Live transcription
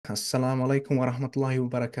Assalamu alaikum wa rahmatullahi wa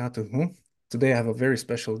barakatuhu. Today I have a very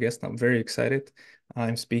special guest. I'm very excited.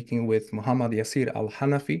 I'm speaking with Muhammad Yasir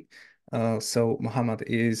Al-Hanafi. Muhammad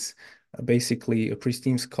is basically a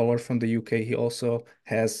pristine scholar from the UK. He also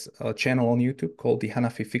has a channel on YouTube called the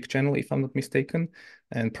Hanafi Fiqh channel, if I'm not mistaken,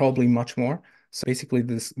 and probably much more. So basically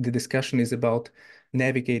the discussion is about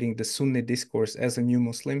navigating the Sunni discourse as a new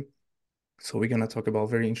Muslim. So we're gonna talk about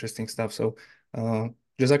very interesting stuff. Uh,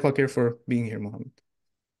 Jazakallah khair for being here, Muhammad.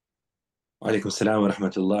 Alaikum salam wa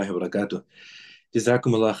rahmatullahi wa barakatuh.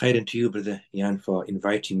 Jazakumullah khairan to you, brother Jan, for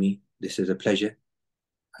inviting me. This is a pleasure.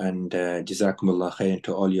 And Jazakumullah khairan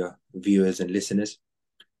to all your viewers and listeners.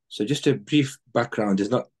 So just a brief background. There's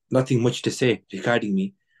nothing much to say regarding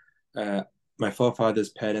me. Uh, my forefathers'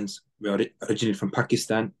 parents were originally from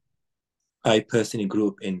Pakistan. I personally grew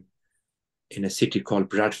up in a city called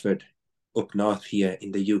Bradford, up north here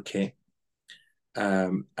in the UK. I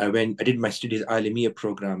did my studies Alimiya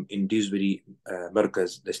program in Dewsbury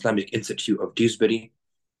Markaz, the Islamic Institute of Dewsbury,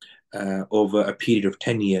 over a period of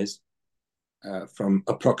 10 years, from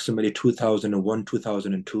approximately 2001,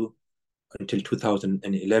 2002 until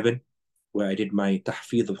 2011, where I did my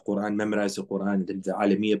tahfidh of Quran, memorized the Quran, and then the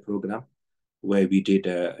Alimiya program, where we did,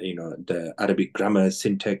 the Arabic grammar,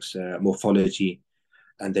 syntax, morphology,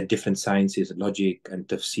 and then different sciences, logic and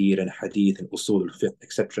tafsir and hadith and usul al-fiqh,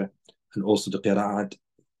 etc. And also the qira'at,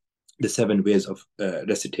 the 7 ways of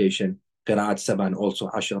recitation, qira'at saba and also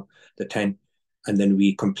ashar, the 10. And then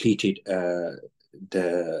we completed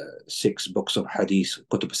the 6 books of hadith,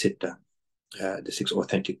 kutub sitta, the 6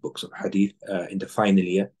 authentic books of hadith in the final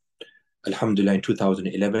year, alhamdulillah, in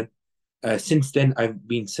 2011. Since then, I've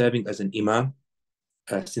been serving as an imam.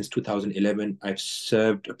 Since 2011, I've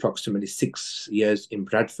served approximately 6 years in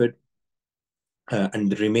Bradford,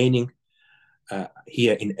 and the remaining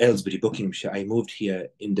here in Aylesbury, Buckinghamshire. I moved here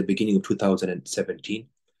in the beginning of 2017.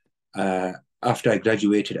 After I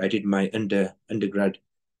graduated, I did my undergrad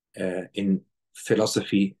in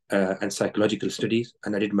philosophy and psychological studies,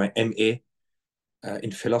 and I did my MA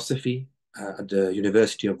in philosophy at the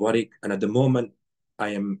University of Warwick. And at the moment, I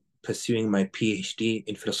am pursuing my PhD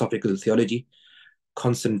in philosophical theology,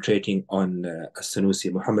 concentrating on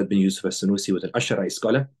As-Sanusi. Muhammad bin Yusuf As-Sanusi was an Ash'ari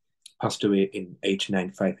scholar, passed away in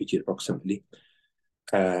 895 Hijri approximately.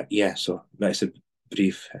 So that's a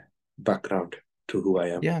brief background to who I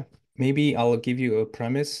am. Yeah, maybe I'll give you a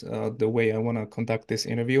premise, the way I want to conduct this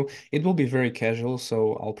interview. It will be very casual,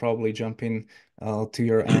 so I'll probably jump in to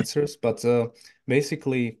your answers. But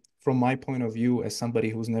basically, from my point of view, as somebody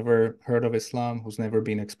who's never heard of Islam, who's never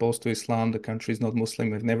been exposed to Islam, the country is not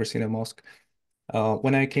Muslim, I've never seen a mosque.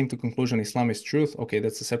 When I came to conclusion Islam is truth, okay,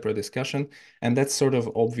 that's a separate discussion, and that's sort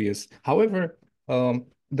of obvious. However,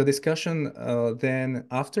 the discussion then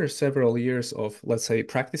after several years of, let's say,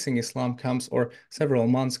 practicing Islam comes, or several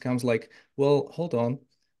months comes like, well, hold on,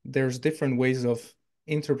 there's different ways of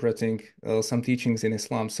interpreting some teachings in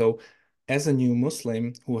Islam. So as a new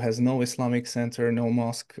Muslim who has no Islamic center, no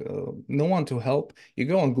mosque, no one to help, you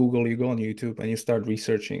go on Google, you go on YouTube, and you start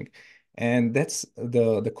researching. And that's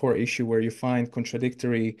the core issue, where you find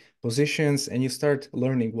contradictory positions and you start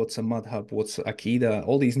learning what's a madhab, what's Aqeeda,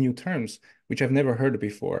 all these new terms, which I've never heard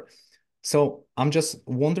before. So I'm just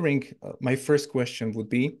wondering, my first question would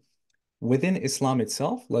be, within Islam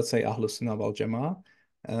itself, let's say Ahlus Sunnah wal Jama'ah,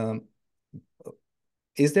 um,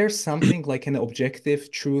 is there something like an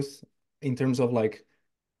objective truth in terms of like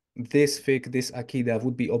this fiqh, this Aqeeda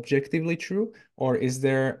would be objectively true, or is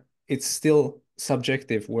there, it's still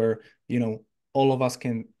subjective where, all of us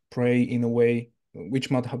can pray in a way, which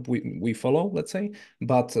madhab we follow, let's say,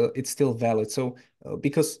 but it's still valid. So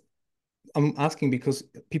because I'm asking because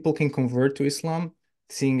people can convert to Islam,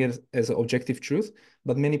 seeing it as an objective truth,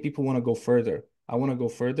 but many people want to go further. I want to go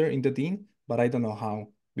further in the deen, but I don't know how,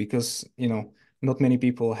 because, not many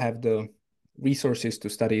people have the resources to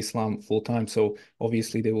study Islam full time. So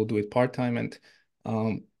obviously they will do it part time. And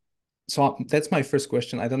that's my first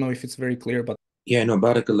question. I don't know if it's very clear, but Yeah, no,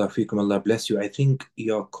 barakallah fikum, Allah bless you. I think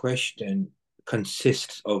your question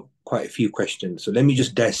consists of quite a few questions. So let me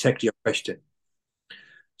just dissect your question.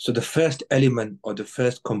 So the first element or the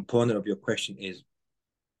first component of your question is,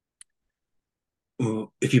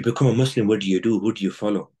 if you become a Muslim, what do you do? Who do you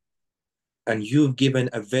follow? And you've given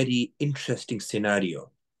a very interesting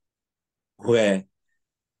scenario where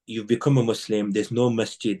you've become a Muslim, there's no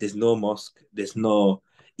masjid, there's no mosque, there's no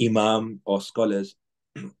imam or scholars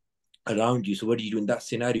around you. So what do you do in that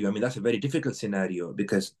scenario? I mean, that's a very difficult scenario,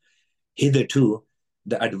 because hitherto,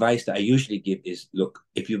 the advice that I usually give is, look,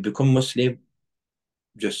 if you become Muslim,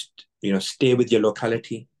 just, stay with your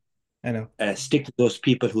locality, I know. stick to those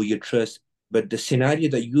people who you trust. But the scenario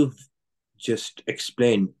that you've just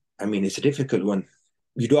explained I mean, it's a difficult one.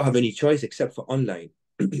 You don't have any choice except for online.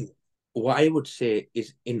 What I would say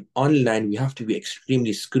is in online, we have to be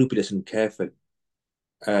extremely scrupulous and careful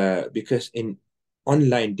because in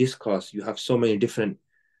online discourse, you have so many different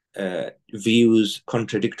views,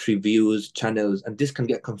 contradictory views, channels, and this can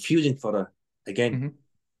get confusing for again,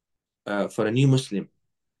 Hmm. for a new Muslim.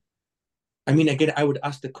 I mean, again, I would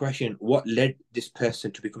ask the question, what led this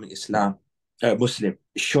person to becoming Muslim?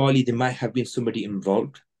 Surely there might have been somebody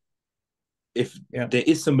involved. If Yeah. there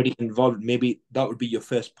is somebody involved, maybe that would be your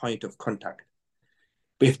first point of contact.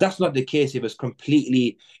 But if that's not the case, if it was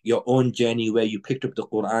completely your own journey where you picked up the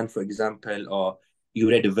Quran, for example, or you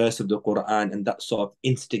read a verse of the Quran and that sort of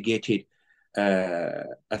instigated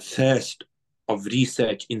a thirst of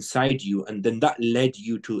research inside you, and then that led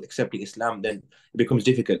you to accepting Islam, then it becomes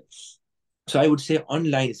difficult. So I would say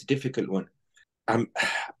online is a difficult one. Um,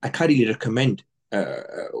 I can't really recommend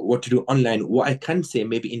what to do online. What I can say,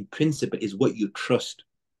 maybe in principle, is what you trust,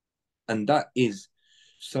 and that is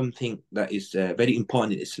something that is very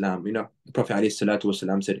important in Islam. You know, the Prophet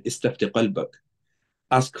ﷺ said, "Istafti qalbak,"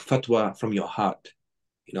 ask fatwa from your heart.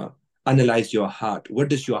 You know, analyze your heart. What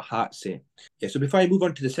does your heart say? Yeah. So before I move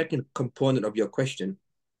on to the second component of your question,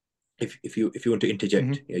 if you want to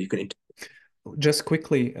interject, Hmm. yeah, you can. Just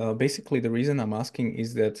quickly, basically, the reason I'm asking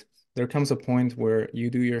is that there comes a point where you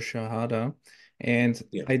do your Shahada, and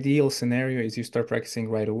Yeah, ideal scenario is you start practicing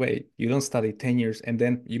right away. You don't study 10 years and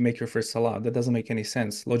then you make your first Salah. That doesn't make any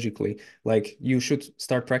sense logically. Like, you should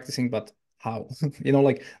start practicing, but how?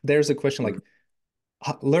 Like, there's a question mm, like,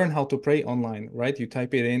 learn how to pray online, right? You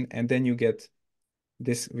type it in and then you get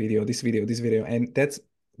this video, this video, this video, and that's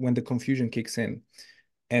when the confusion kicks in.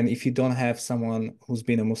 And if you don't have someone who's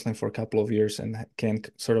been a Muslim for a couple of years and can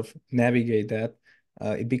sort of navigate that,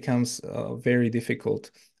 it becomes very difficult.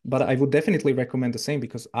 But I would definitely recommend the same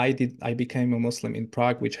because I became a Muslim in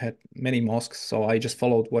Prague, which had many mosques. So I just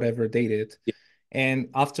followed whatever they did. yeah, And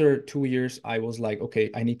after 2 years, I was like, okay,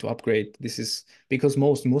 I need to upgrade. This is because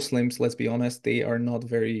most Muslims, let's be honest, they are not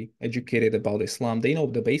very educated about Islam. They know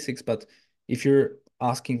the basics, but if you're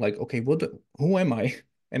asking like, okay, who am I?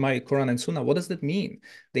 Am I Quran and Sunnah? What does that mean?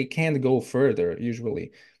 They can't go further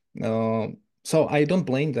usually. So I don't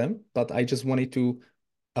blame them, but I just wanted to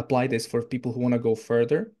apply this for people who want to go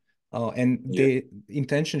further. And yeah, the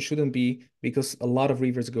intention shouldn't be because a lot of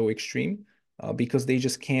readers go extreme because they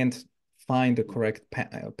just can't find the correct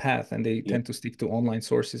path and they yeah, tend to stick to online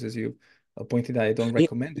sources, as you pointed out. I don't yeah.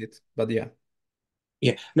 recommend it, but yeah.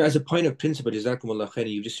 Yeah. Now, as a point of principle, Jazakumullah khair,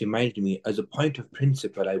 you just reminded me, as a point of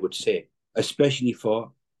principle, I would say, especially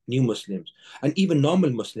for new Muslims and even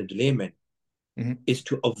normal Muslims, laymen, Hmm. is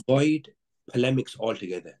to avoid polemics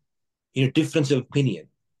altogether. You know, difference of opinion.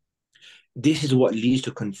 This is what leads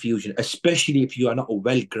to confusion, especially if you are not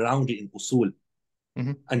well grounded in usul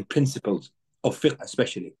Hmm. and principles of fiqh,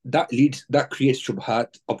 especially. That creates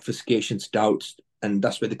shubhat, obfuscations, doubts, and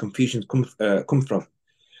that's where the confusions come from.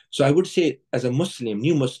 So I would say, as a Muslim,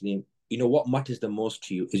 new Muslim, you know what matters the most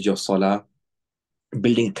to you is your salah,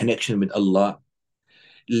 building a connection with Allah,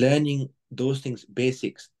 learning those things,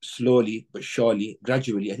 basics, slowly but surely,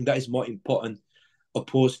 gradually. I think that is more important,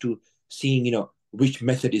 opposed to seeing, which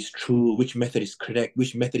method is true, which method is correct,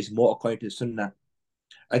 which method is more according to the Sunnah.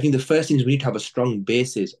 I think the first thing is we need to have a strong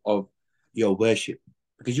basis of your worship,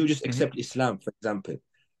 because you just Hmm. accept Islam, for example.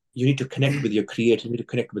 You need to connect with your Creator. You need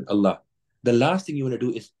to connect with Allah. The last thing you want to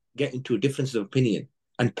do is get into differences of opinion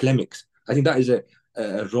and polemics. I think that is a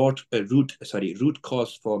root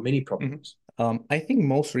cause for many Hmm. problems. I think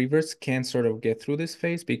most reverts can sort of get through this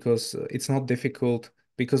phase because it's not difficult.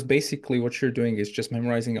 Because basically, what you're doing is just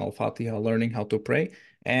memorizing Al-Fatiha, learning how to pray,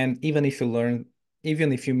 and even if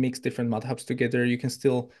you mix different madhabs together, you can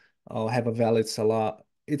still have a valid salah.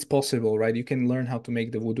 It's possible, right? You can learn how to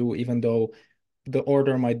make the wudu, even though the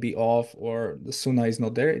order might be off or the sunnah is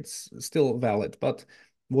not there. It's still valid. But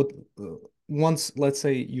what once, let's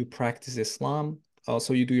say, you practice Islam,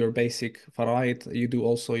 so you do your basic faraid, you do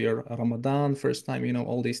also your Ramadan first time,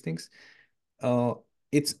 all these things. Uh,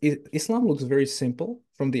 Islam looks very simple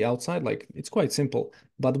from the outside, like it's quite simple.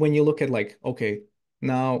 But when you look at like, okay,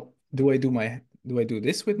 now do I do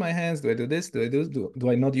this with my hands? Do I do this? Do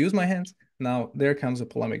I not use my hands? Now there comes a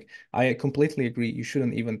polemic. I completely agree. You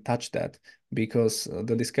shouldn't even touch that because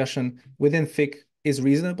the discussion within fiqh is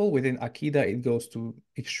reasonable. Within Aqeeda, it goes to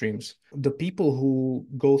extremes. The people who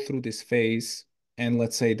go through this phase and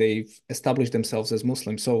let's say they've established themselves as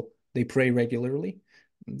Muslims, so they pray regularly,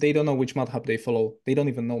 they don't know which madhab they follow. They don't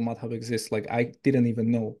even know madhab exists. Like I didn't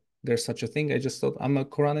even know there's such a thing. I just thought I'm a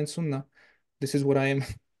Quran and Sunnah. This is what I am.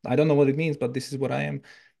 I don't know what it means, but this is what I am.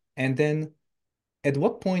 And then at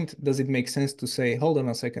what point does it make sense to say, hold on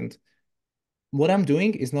a second, what I'm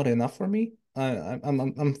doing is not enough for me.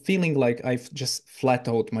 I'm feeling like I've just flat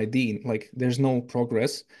out my deen. Like there's no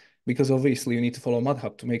progress because obviously you need to follow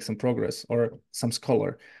madhab to make some progress or some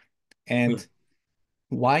scholar. Hmm. And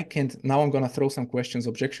why can't now I'm gonna throw some questions,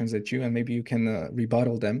 objections at you, and maybe you can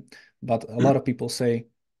rebuttal them. But a lot of people say,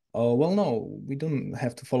 oh, well, no, we don't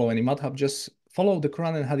have to follow any madhab, just follow the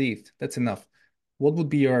Quran and Hadith. That's enough. What would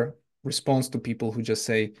be your response to people who just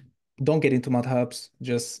say, don't get into madhabs,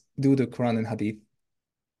 just do the Quran and Hadith?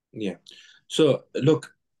 Yeah. So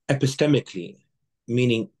look, epistemically,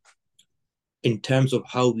 meaning in terms of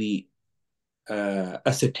how we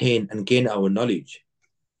ascertain and gain our knowledge,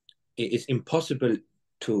 it is impossible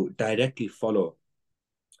to directly follow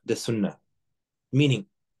the sunnah. Meaning,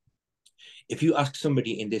 if you ask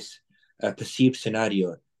somebody in this perceived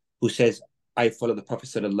scenario who says, I follow the Prophet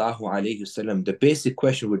sallallahu alaihi wasallam, the basic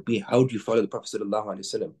question would be, how do you follow the Prophet sallallahu alaihi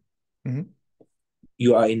wasallam? Mhm.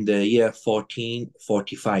 You are in the year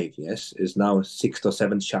 1445, yes? It's now 6th or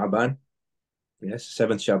 7th Sha'ban, yes?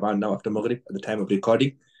 7th Sha'ban now after Maghrib at the time of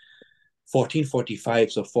recording.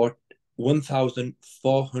 1445, so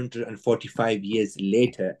 1445 years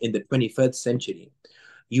later in the 21st century,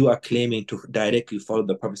 you are claiming to directly follow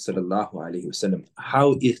the Prophet sallallahu alaihi wasallam.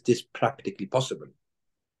 How is this practically possible?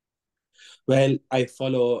 Well, I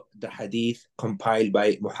follow the hadith compiled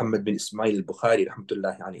by Muhammad bin Ismail al-Bukhari,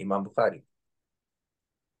 rahmatullahi alayhi, Imam Bukhari.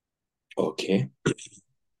 Okay,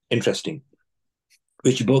 interesting.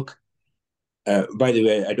 Which book? By the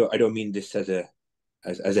way, I don't mean this as a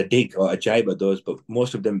dig or a jibe at those, but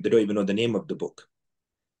most of them they don't even know the name of the book.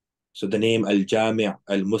 So the name Al-Jami'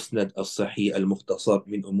 Al-Musnad Al-Sahih Al-Mukhtasar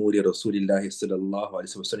min Umuri Rasulillah sallallahu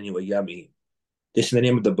alaihi wasallam wa ayyamihi. This is the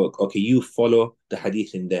name of the book. Okay, you follow the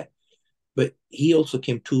hadith in there. But he also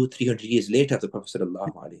came 200-300 years later after the Prophet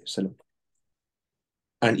sallallahu alaihi wasallam.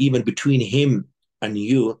 And even between him and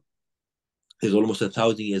you, there's almost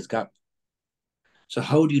 1,000 years gap. So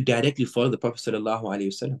how do you directly follow the Prophet sallallahu alaihi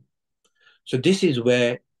wasallam? So this is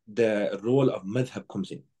where the role of madhab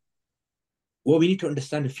comes in. Well, we need to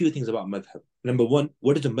understand a few things about madhab. Number one,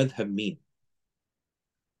 what does a madhab mean?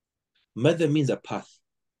 Madhab means a path.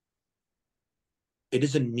 It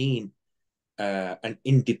doesn't mean an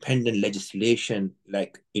independent legislation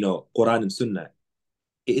like Quran and Sunnah.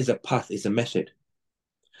 It is a path, it's a method.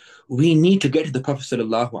 We need to get to the Prophet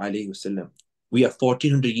sallallahu alaihi wasallam. We are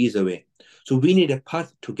 1400 years away, so we need a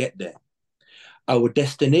path to get there. Our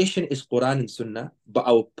destination is Quran and Sunnah, but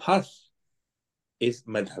our path is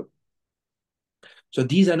madhab. So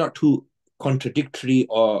these are not two contradictory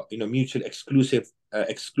or mutual exclusive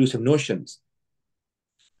notions.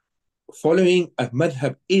 Following a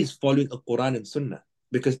madhab is following a Quran and Sunnah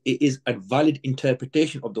because it is a valid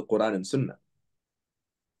interpretation of the Quran and Sunnah.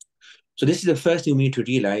 So this is the first thing we need to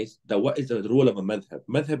realize, that what is the role of a madhab?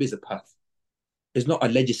 Madhab is a path. It's not a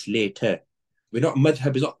legislator.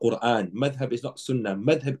 Madhab is not Quran. Madhab is not Sunnah.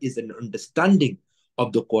 Madhab is an understanding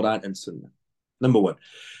of the Quran and Sunnah. Number one.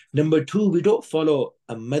 Number two, we don't follow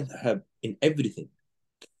a madhab in everything.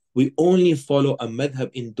 We only follow a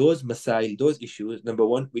madhab in those masail, those issues, number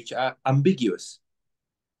one, which are ambiguous.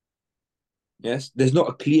 Yes, there's not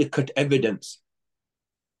a clear-cut evidence,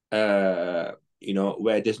 where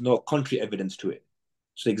there's no contrary evidence to it.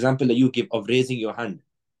 So the example that you give of raising your hand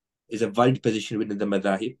is a valid position within the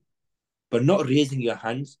madhahib, but not raising your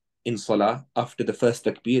hands in salah after the first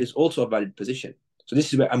takbir is also a valid position. So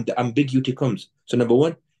this is where the ambiguity comes. So number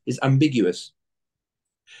one is ambiguous.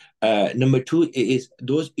 Number two is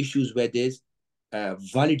those issues where there's a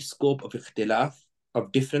valid scope of ikhtilaf,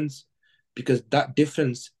 of difference, because that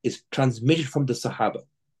difference is transmitted from the Sahaba.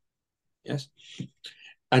 Yes.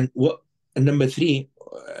 And number three,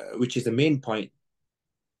 which is the main point,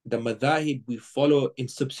 the madhahib we follow in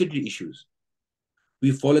subsidiary issues.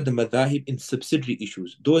 We follow the madhahib in subsidiary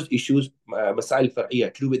issues. Those issues, masail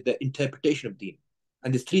far'iyah, to do with the interpretation of deen.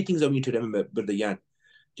 And there's three things that we need to remember, Brother Yan,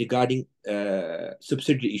 regarding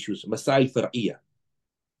subsidiary issues, masail far'iyah,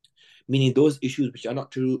 meaning those issues which are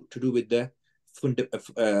not to do with the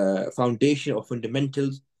foundation or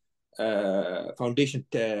fundamentals,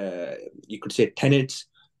 you could say tenets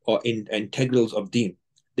or integrals of deen.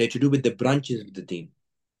 They're to do with the branches of the deen.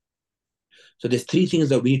 So there's three things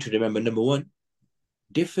that we need to remember. Number one,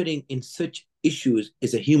 differing in such issues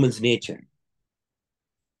is a human's nature.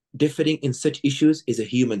 Differing in such issues is a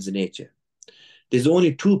human's nature. There's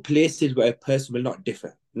only two places where a person will not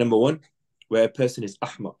differ. Number one, where a person is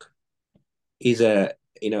ahmaq. He's a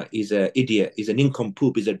idiot, he's a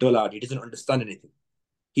nincompoop, he's a dullard, he doesn't understand anything.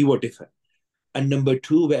 He will differ. And number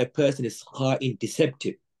two, where a person is kha'in,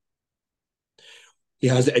 deceptive. He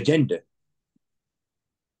has an agenda.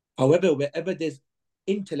 However, wherever there's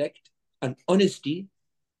intellect and honesty,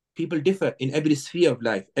 people differ in every sphere of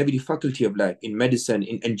life, every faculty of life, in medicine,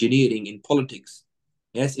 in engineering, in politics,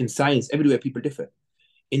 yes, in science, everywhere people differ.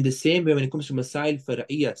 In the same way, when it comes to masail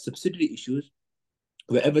fara'iyya, subsidiary issues,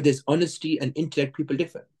 wherever there's honesty and intellect, people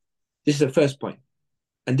differ. This is the first point.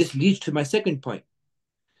 And this leads to my second point,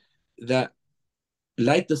 that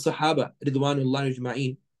like the Sahaba, Ridwanullah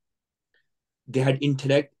Ajma'in, they had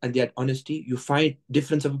intellect and they had honesty. You find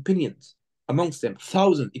difference of opinions amongst them.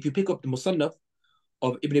 Thousands. If you pick up the Musannaf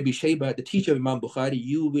of Ibn Abi Shayba, the teacher of Imam Bukhari,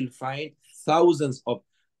 you will find thousands of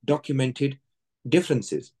documented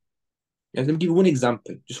differences. And let me give you one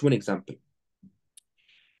example, just one example.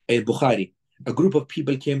 A Bukhari, a group of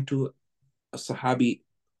people came to a Sahabi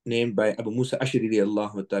named by Abu Musa Ashari,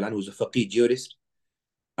 who was a faqih jurist,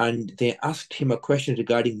 and they asked him a question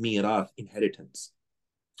regarding mirath, inheritance.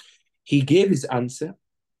 He gave his answer.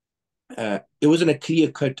 It wasn't a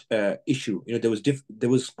clear-cut issue. You know, there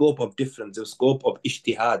was scope of difference, there was scope of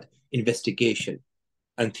ijtihad, investigation,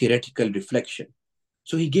 and theoretical reflection.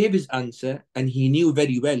 So he gave his answer, and he knew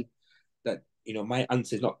very well that, you know, my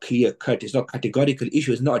answer is not clear-cut, it's not a categorical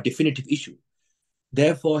issue, it's not a definitive issue.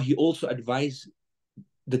 Therefore, he also advised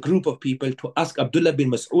the group of people to ask Abdullah bin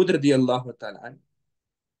Mas'ud radiallahu ta'ala,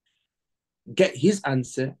 get his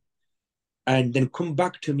answer, and then come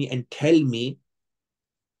back to me and tell me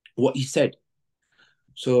what he said.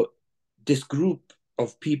 So this group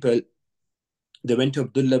of people, they went to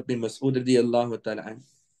Abdullah bin Mas'ud radiallahu ta'ala,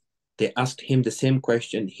 they asked him the same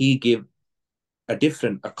question. He gave a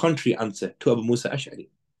contrary answer to Abu Musa Ash'ari.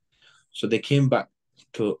 So they came back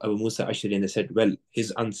to Abu Musa Ash'ari and they said, well,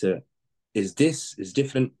 his answer is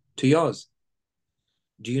different to yours.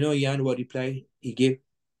 Do you know, Yan, what reply he gave?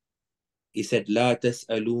 He said, لا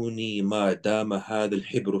تسألوني ما دام هذا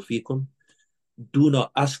الحبر فيكم. Do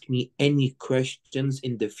not ask me any questions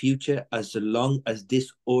in the future as long as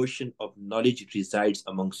this ocean of knowledge resides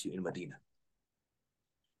amongst you in Medina.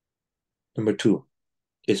 Number two,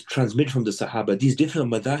 is transmitted from the Sahaba. These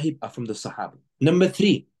different madhahib are from the Sahaba. Number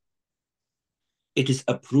three, it is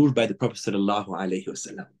approved by the Prophet sallallahu alaihi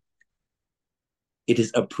wasallam. It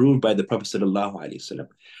is approved by the Prophet sallallahu alaihi wasallam.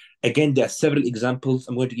 Again, there are several examples.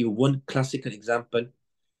 I'm going to give you one classical example.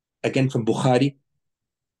 Again, from Bukhari.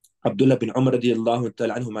 Abdullah bin Umar radiallahu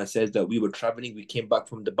ta'ala anhuma says that we were traveling. We came back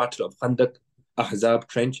from the Battle of Khandaq, Ahzab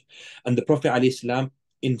trench. And the Prophet alayhi salam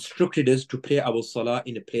instructed us to pray our salah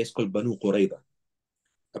in a place called Banu Qurayza.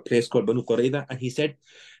 A place called Banu Qurayza. And he said,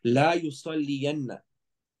 لا يصلين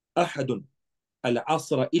أحد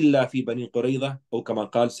العصر إلا في بني قريظة أو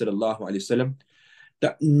كما قال صلى الله عليه وسلم,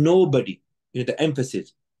 that nobody, you know, the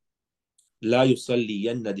emphasis, لا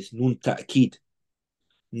يصلين, this nun ta'kid,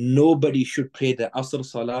 nobody should pray the Asr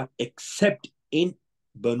Salah except in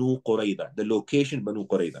Banu Qurayza, the location Banu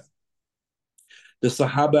Qurayza. The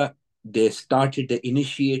Sahaba, they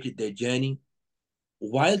initiated their journey.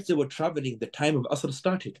 Whilst they were traveling, the time of Asr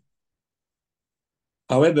started.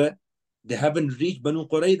 However, they haven't reached Banu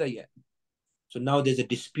Qurayza yet. So now there's a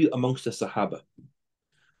dispute amongst the Sahaba.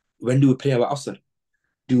 When do we pray our Asr?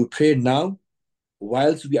 Do we pray now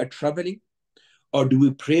whilst we are traveling? Or do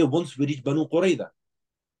we pray once we reach Banu Qurayza?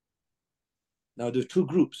 Now there are two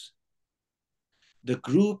groups. The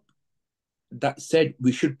group that said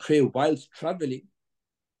we should pray whilst traveling,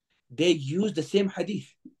 they used the same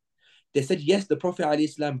hadith. They said, yes, the Prophet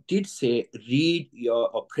ﷺ did say, pray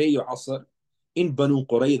your Asr in Banu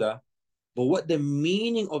Qurayza. But what the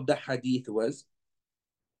meaning of the hadith was,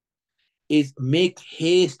 is make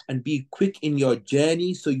haste and be quick in your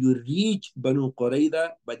journey so you reach Banu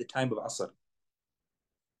Qurayza by the time of Asr.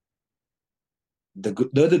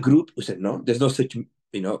 The other group who said, no, there's no such,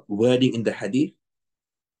 wording in the hadith.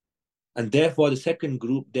 And therefore, the second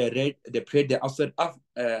group, they prayed the Asr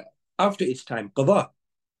after its time, qadha.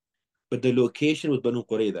 But the location was Banu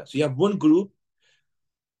Qurayza. So you have one group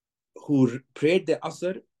who prayed the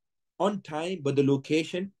Asr on time, but the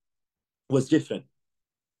location was different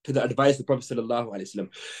to the advice of the Prophet ﷺ.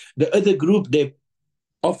 The other group, they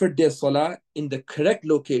offered their salah in the correct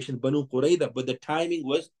location, Banu Qurayza, but the timing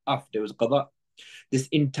was after, it was qadha. This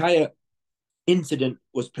entire incident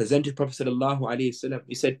was presented to Prophet ﷺ.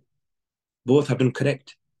 He said, both have been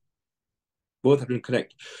correct. Both have been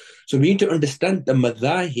correct. So we need to understand the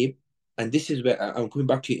madhahib, and this is where I'm coming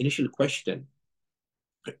back to your initial question,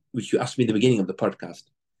 which you asked me in the beginning of the podcast,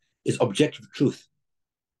 is objective truth.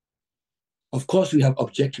 Of course, we have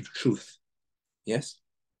objective truth. Yes?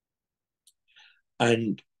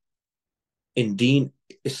 And in deen,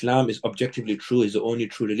 Islam is objectively true, is the only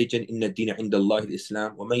true religion. Inna ad-deena inda Allah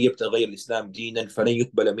al-Islam. Wa man yabtaghi ghayra al-Islam deenan falan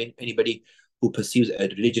yuqbala min. Anybody who pursues a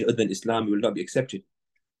religion other than Islam will not be accepted.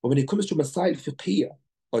 But when it comes to Masail Fiqhiyya,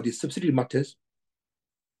 or the subsidiary matters,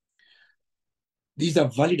 these are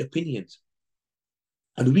valid opinions.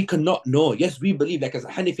 And we cannot know. Yes, we believe, like as a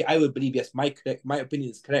Hanafi, I would believe, yes, my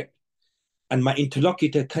opinion is correct. And my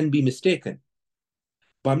interlocutor can be mistaken.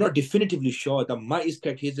 But I'm not definitively sure that my is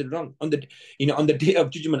correct, his is wrong. On the day of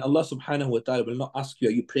judgment, Allah subhanahu wa ta'ala will not ask you,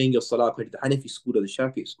 are you praying your salah according to the Hanafi school or the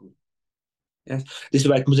Shafi'i school? Yes. This is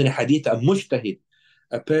why it comes in a hadith, a mujtahid,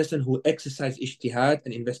 a person who exercises ijtihad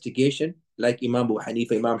and investigation, like Imam Abu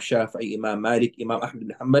Hanifa, Imam Shafi'i, Imam Malik, Imam Ahmad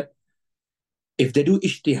bin Hanbal. If they do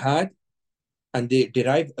ijtihad and they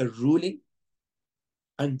derive a ruling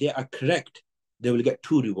and they are correct, they will get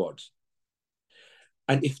two rewards.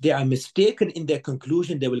 And if they are mistaken in their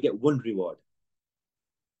conclusion, they will get one reward.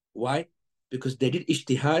 Why? Because they did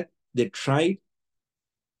ijtihad, they tried,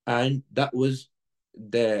 and that was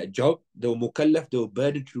their job. They were mukallaf, they were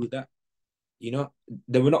burdened to do that.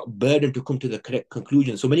 They were not burdened to come to the correct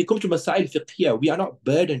conclusion. So when it comes to Masail Fiqhiyya, we are not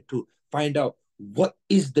burdened to find out what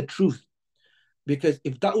is the truth. Because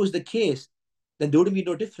if that was the case, then there wouldn't be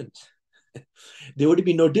no difference. There would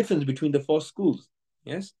be no difference between the four schools.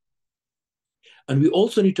 Yes. And we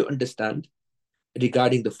also need to understand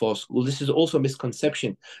regarding the four schools, this is also a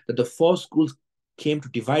misconception that the four schools came to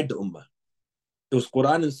divide the ummah. It was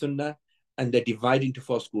Quran and Sunnah, and they're divided into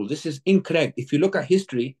four schools. This is incorrect. If you look at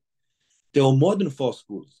history, there were more than four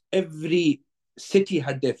schools. Every city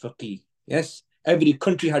had their faqih. Yes. Every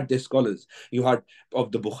country had their scholars. You had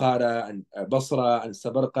of the Bukhara and Basra and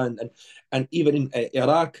Samarkand and even in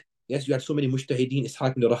Iraq. Yes, you had so many mujtahideen,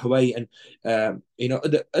 Ishaq ibn Rahway and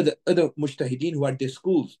other mujtahideen who had their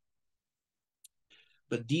schools.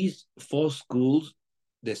 But these four schools,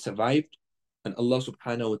 they survived, and Allah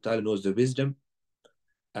subhanahu wa ta'ala knows the wisdom.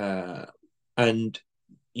 And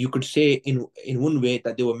you could say in one way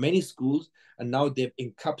that there were many schools, and now they've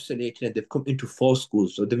encapsulated and they've come into four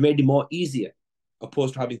schools. So they've made it more easier,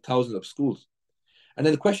 opposed to having thousands of schools. And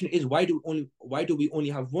then the question is, why do we only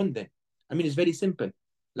have one then? I mean, it's very simple.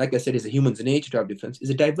 Like I said, it's a human's nature to have difference. It's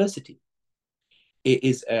a diversity. It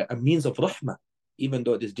is a means of rahmah, even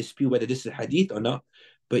though there's dispute whether this is a hadith or not,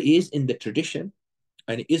 but it is in the tradition,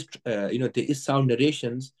 and it is, there is sound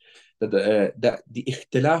narrations that the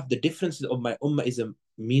ikhtilaf, the differences of my ummah is a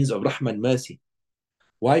means of rahmah and mercy.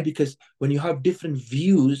 Why? Because when you have different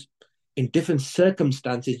views in different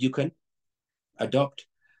circumstances, you can adopt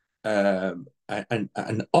and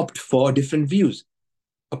opt for different views,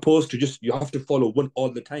 opposed to just you have to follow one all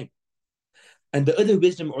the time. And the other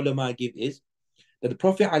wisdom ulama give is that the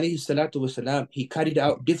Prophet ﷺ, he carried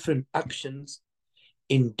out different actions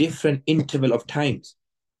in different interval of times.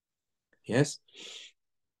 Yes.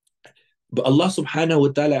 But Allah subhanahu wa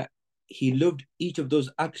ta'ala, he loved each of those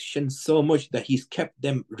actions so much that he's kept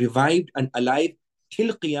them revived and alive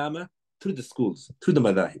till Qiyamah through the schools, through the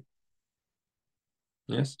madhab.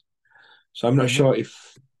 Yes. So I'm not sure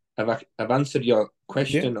if I've answered your Yeah.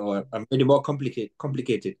 question or I'm made it more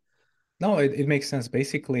complicated. No, it makes sense.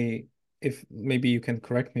 Basically, if maybe you can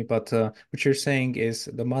correct me, but what you're saying is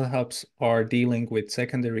the madhabs are dealing with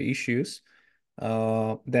secondary issues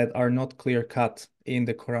that are not clear cut in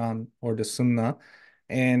the Quran or the Sunnah.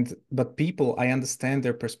 But people, I understand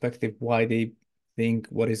their perspective, why they think,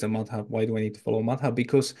 what is a madhab? Why do I need to follow madhab?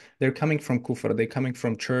 Because they're coming from kufr, they're coming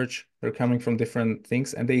from church, they're coming from different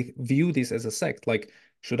things, and they view this as a sect. Like,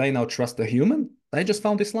 should I now trust a human? I just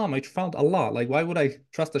found Islam. I found Allah. Like, why would I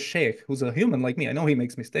trust a sheikh who's a human like me? I know he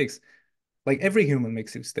makes mistakes. Like every human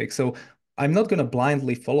makes mistakes. So I'm not gonna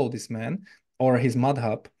blindly follow this man or his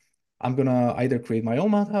madhab. I'm gonna either create my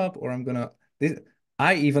own madhab or I'm gonna this,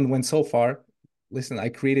 I even went so far. Listen, I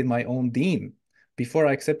created my own deen. Before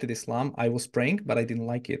I accepted Islam, I was praying, but I didn't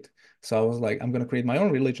like it. So I was like, I'm gonna create my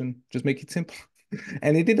own religion, just make it simple.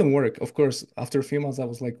 And it didn't work. Of course, after a few months, I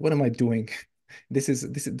was like, what am I doing? This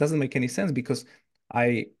doesn't make any sense because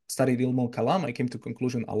I studied ilm al-kalam. I came to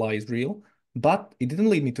conclusion Allah is real, but it didn't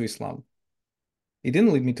lead me to Islam. It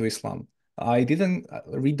didn't lead me to Islam. I didn't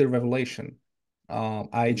read the revelation.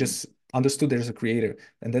 I Mm. just understood there's a creator,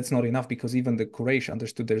 and that's not enough because even the Quraysh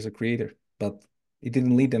understood there's a creator, but it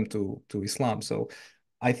didn't lead them to Islam. So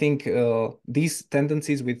I think these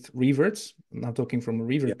tendencies with reverts, not talking from a Yeah.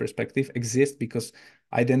 revert perspective, exist because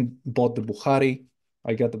I then bought the Bukhari.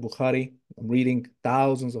 I got the Bukhari. I'm reading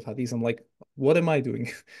thousands of hadiths. I'm like, what am I doing?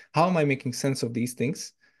 How am I making sense of these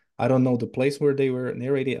things? I don't know the place where they were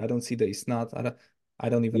narrated. I don't see the isnad. I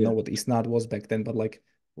don't even know Yeah. what isnad was back then. But like,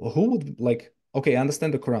 well, who would like? Okay, I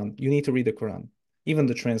understand the Quran. You need to read the Quran. Even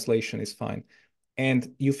the translation is fine,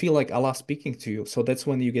 and you feel like Allah speaking to you. So that's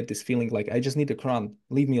when you get this feeling like I just need the Quran,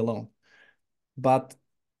 leave me alone. But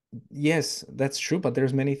Yes, that's true, but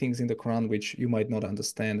there's many things in the Quran which you might not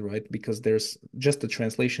understand, right? Because there's just a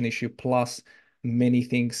translation issue, plus many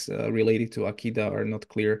things related to Aqeeda are not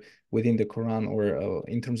clear within the Quran or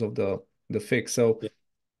in terms of the fiqh. So Yeah,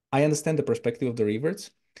 I understand the perspective of the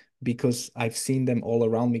reverts because I've seen them all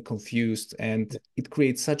around me confused, and yeah, it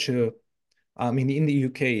creates such a I mean, in the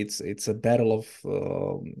UK, it's a battle of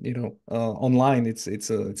online. It's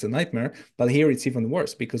a nightmare. But here it's even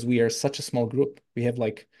worse because we are such a small group. We have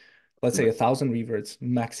like let's say correct. 1,000 reverts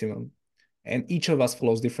maximum, and each of us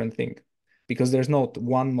follows different thing because there's not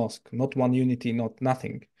one mosque, not one unity, not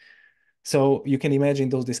nothing. So you can imagine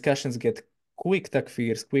those discussions get quick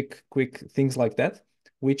takfirs, quick things like that,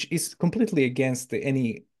 which is completely against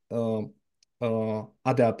any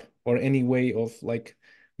adab or any way of like,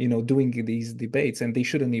 doing these debates, and they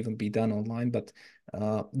shouldn't even be done online. But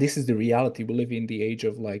this is the reality. We live in the age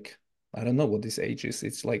of like, I don't know what this age is.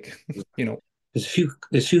 It's like, There's a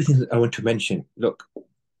few things that I want to mention. Look,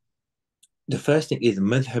 the first thing is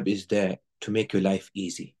madhab is there to make your life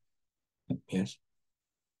easy. Yes.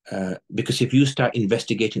 Because if you start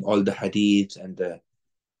investigating all the hadiths and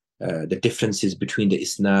the differences between the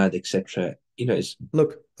isnad, etc., it's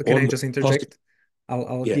look, can I almost just possible. interject?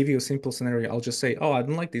 I'll Yeah, give you a simple scenario. I'll just say, oh, I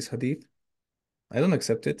don't like this hadith. I don't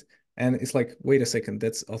accept it. And it's like, wait a second,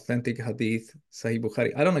 that's authentic hadith, Sahih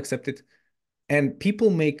Bukhari. I don't accept it. And people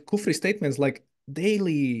make kufri statements like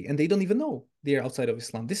daily, and they don't even know they're outside of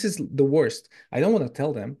Islam. This is the worst. I don't want to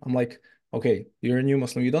tell them. I'm like, okay, you're a new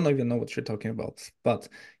Muslim. You don't even know what you're talking about. But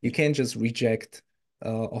you yeah. can't just reject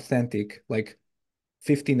authentic, like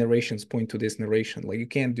 50 narrations point to this narration. Like you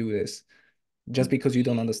can't do this just because you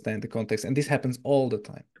don't understand the context. And this happens all the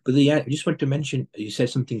time. But yeah, I just want to mention you said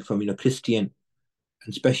something from Christian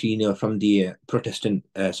and especially from the Protestant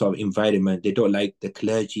sort of environment. They don't like the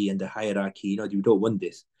clergy and the hierarchy. They don't want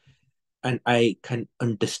this, and I can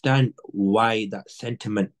understand why that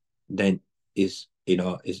sentiment then is in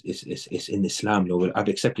Islam. Well, I've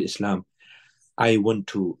accepted Islam. I want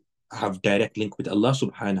to have direct link with Allah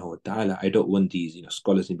subhanahu wa ta'ala. I don't want these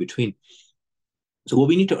scholars in between. So what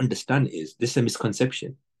we need to understand is this is a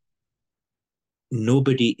misconception.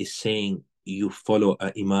 Nobody is saying you follow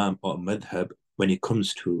an imam or a madhab when it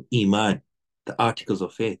comes to iman, the articles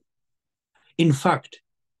of faith. In fact,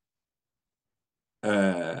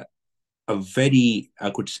 uh, a very I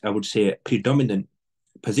would say predominant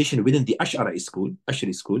position within the Ash'ari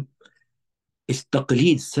school is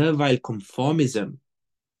taqleed, servile conformism,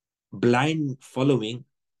 blind following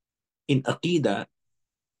in Aqeeda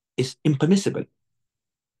is impermissible,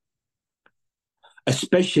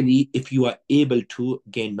 especially if you are able to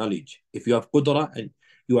gain knowledge. If you have qudra and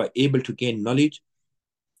you are able to gain knowledge,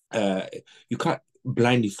 uh, you can't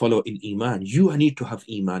blindly follow in Iman. You need to have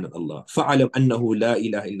Iman on Allah. فَعَلَمْ أَنَّهُ لَا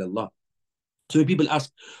إِلَهَ إِلَّا اللَّهِ. So when people ask,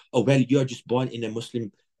 oh, well, you're just born in a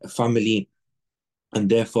Muslim family and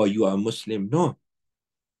therefore you are a Muslim. No.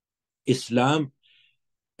 Islam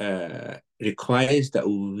requires that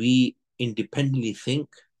we independently think,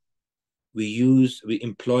 we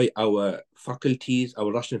employ our faculties,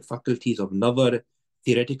 our rational faculties of nazar,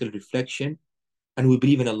 theoretical reflection, and we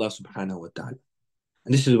believe in Allah subhanahu wa ta'ala.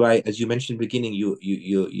 And this is why, as you mentioned in the beginning,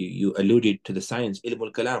 you alluded to the science, ilm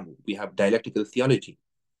al-kalam. We have dialectical theology.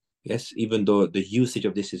 Yes, even though the usage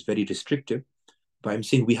of this is very restrictive, but I'm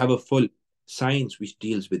saying we have a full science which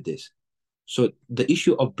deals with this. So the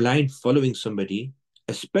issue of blind following somebody,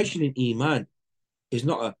 especially in Iman, is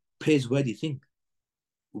not a praiseworthy thing.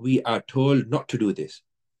 We are told not to do this.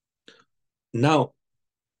 Now,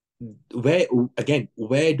 where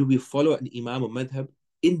do we follow an Imam or Madhab?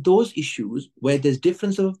 In those issues where there's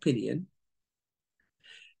difference of opinion,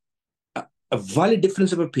 a valid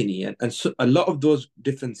difference of opinion, and so a lot of those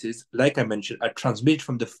differences, like I mentioned, are transmitted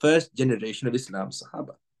from the first generation of Islam,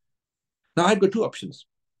 Sahaba. Now, I've got two options.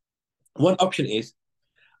 One option is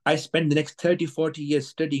I spend the next 30, 40 years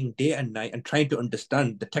studying day and night and trying to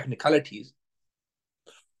understand the technicalities.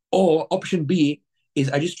 Or option B is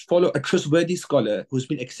I just follow a trustworthy scholar who's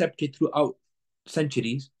been accepted throughout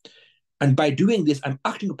centuries. And by doing this, I'm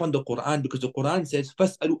acting upon the Quran because the Quran says,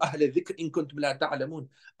 فَاسْأَلُوا أَهْلَ الذِّكْرِ إِن كُنتُمْ لَا تَعْلَمُونَ.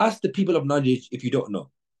 Ask the people of knowledge if you don't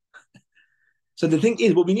know. So the thing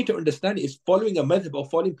is, what we need to understand is following a madhab or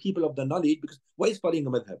following people of the knowledge, because what is following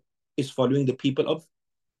a madhab? Is following the people of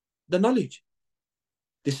the knowledge.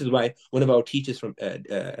 This is why one of our teachers from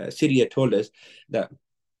Syria told us that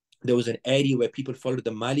there was an area where people followed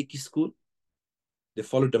the Maliki school. They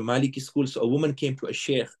followed the Maliki school. So a woman came to a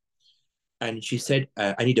sheikh and she said,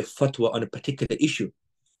 I need a fatwa on a particular issue.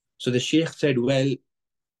 So the sheikh said, well,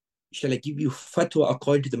 shall I give you fatwa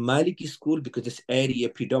according to the Maliki school because this area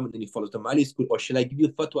predominantly follows the Maliki school, or shall I give you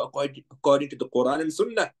fatwa according to the Quran and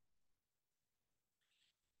Sunnah?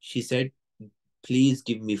 She said, please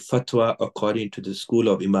give me fatwa according to the school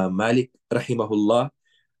of Imam Malik, rahimahullah,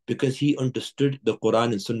 because he understood the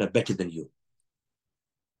Quran and Sunnah better than you.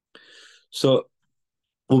 So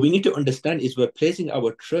what we need to understand is we're placing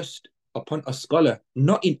our trust upon a scholar,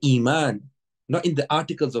 not in Iman, not in the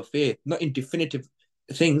articles of faith, not in definitive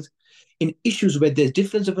things, in issues where there's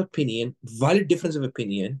difference of opinion, valid difference of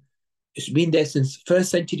opinion. It's been there since first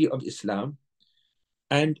century of Islam.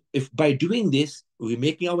 And if by doing this, we're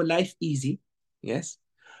making our life easy, yes,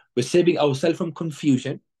 we're saving ourselves from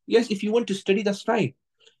confusion. Yes, if you want to study, that's fine.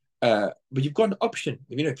 But you've got an option.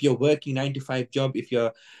 You know, if you're working 9 to 5 job, if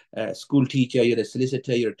you're a school teacher, you're a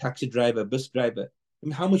solicitor, you're a taxi driver, bus driver. I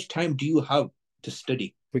mean, how much time do you have to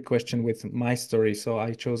study? Quick question with my story. So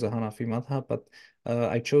I chose a Hanafi madhab, but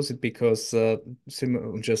I chose it because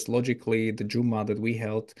just logically, the Jummah that we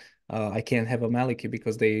held, I can't have a Maliki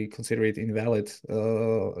because they consider it invalid.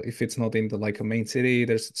 If it's not in the like a main city,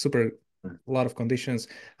 there's super a lot of conditions.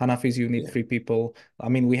 Hanafis, you need Yeah, 3 people. I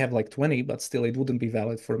mean, we have like 20, but still it wouldn't be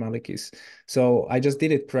valid for Malikis. So I just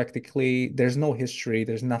did it practically. There's no history,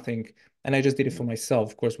 there's nothing. And I just did it for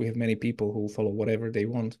myself. Of course, we have many people who follow whatever they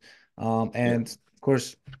want. yeah. And of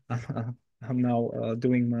course, I'm now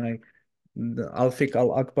doing my the Al-Fiqh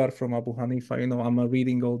Al-Akbar from Abu Hanifa. You know, I'm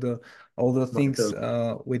reading all the things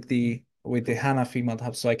with the Hanafi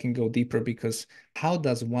madhab, so I can go deeper. Because how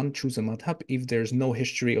does one choose a madhab if there's no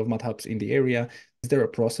history of madhabs in the area? Is there a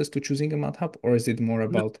process to choosing a madhab, or is it more No,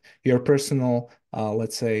 about your personal,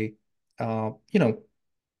 let's say, you know,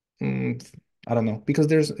 mm, I don't know, because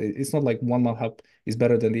it's not like one madhab is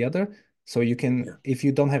better than the other. So you can, yeah. if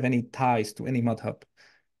you don't have any ties to any madhab,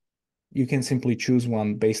 you can simply choose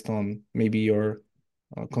one based on maybe your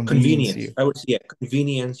convenience Convenience. here. I would say, yeah,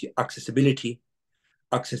 convenience, accessibility.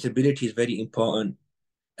 Accessibility is very important.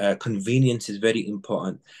 Convenience is very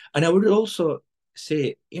important. And I would also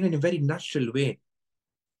say, in a very natural way,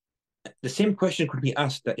 the same question could be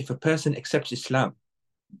asked that if a person accepts Islam,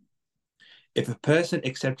 if a person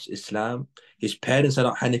accepts Islam, his parents are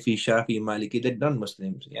not Hanafi, Shafi, Maliki, they're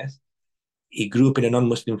non-Muslims, yes? He grew up in a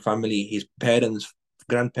non-Muslim family, his parents,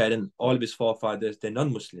 grandparents, all of his forefathers, they're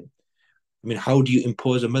non-Muslim. I mean, how do you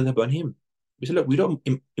impose a madhab on him? We say, look, we don't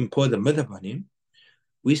impose a madhab on him.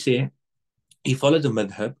 We say he follows the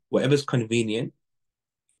madhab, whatever's convenient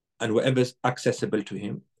and whatever's accessible to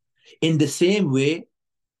him. In the same way,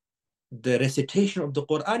 the recitation of the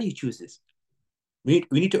Quran he chooses. We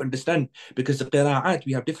need to understand because the qira'at,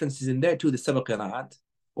 we have differences in there too, the sabah qira'at.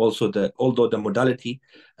 Also, although the modality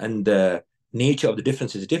and the nature of the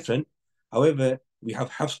difference is different, however, we have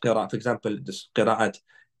Hafs qira'at, for example, this qira'at,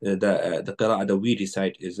 the qira'at that we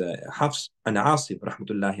recite is Hafs and Asim,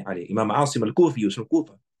 rahmatullahi alayhi. Imam Asim al-Kufi is from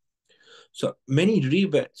Kufa. So many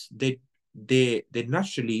reverts, they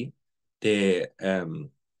naturally, they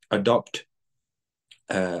adopt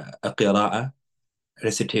a qira'ah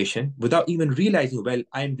recitation without even realizing, well,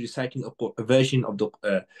 I'm reciting a version of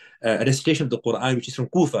a recitation of the Quran, which is from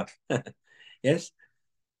Kufa. Yes.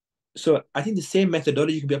 So I think the same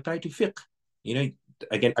methodology can be applied to fiqh. You know,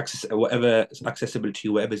 again, whatever is accessible to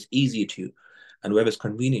you, whatever is easier to you, and whatever is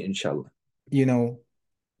convenient, inshallah. You know,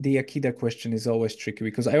 the Akida question is always tricky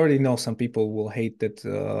because I already know some people will hate that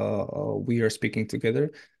we are speaking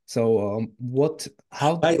together. So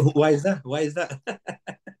how, Why is that? Why is that?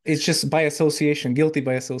 it's just by association, guilty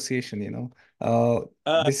by association, you know.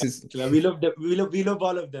 This is We love them. We love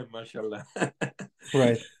all of them, mashallah.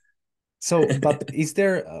 right. So, but is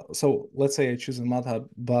there, so let's say I choose a madhab,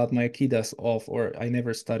 but my Aqida's off, or I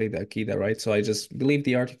never studied Aqeeda, right? So I just believe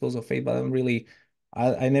the articles of faith, but I'm really,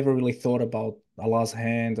 I never really thought about Allah's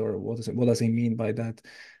hand or what does he mean by that?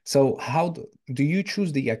 So how do you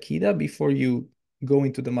choose the Aqeeda before you go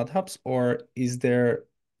into the madhabs, or is there,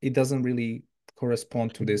 it doesn't really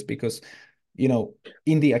correspond to this? Because, in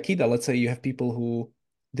the Aqeeda, let's say you have people who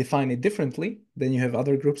define it differently, then you have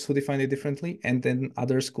other groups who define it differently, and then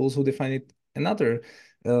other schools who define it another,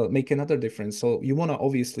 make another difference. So you want to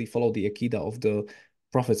obviously follow the Aqeeda of the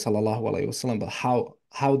Prophet sallallahu alaihi wasallam, but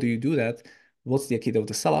how do you do that? What's the Aqeeda of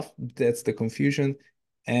the Salaf? That's the confusion.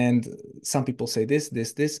 And some people say this,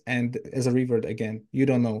 and as a revert again, you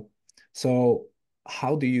don't know. So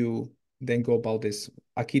how do you then go about this?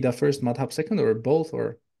 Aqeeda first, madhab second, or both,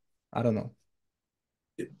 or I don't know.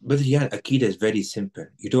 But yeah, Aqeedah is very simple.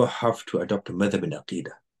 You don't have to adopt a madhab in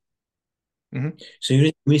Aqeedah. Mhm. So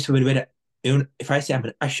you mean so if I say I'm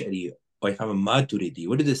an Ash'ari or if I'm a Maturidi,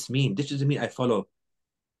 what does this mean? This doesn't mean I follow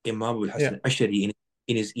Imam Abu Yeah. Hassan Ash'ari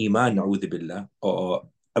in his Iman, na'udhu billah, or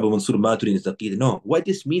Abu Mansur Maturidi in his Aqeedah. No, what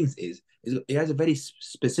this means is it has a very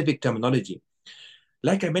specific terminology.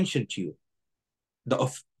 Like I mentioned to you, the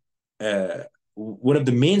of one of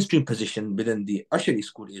the mainstream positions within the Ashari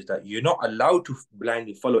school is that you're not allowed to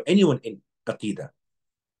blindly follow anyone in Aqeeda.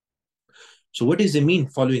 So what does it mean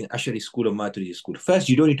following Ashari school or Maturidi school? First,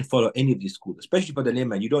 you don't need to follow any of these schools, especially for the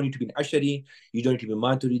layman. You don't need to be an Ashari, you don't need to be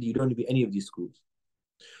Maturidi, you don't need to be any of these schools.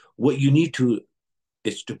 What you need to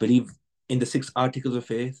is to believe in the 6 articles of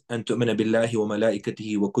faith and تؤمن بالله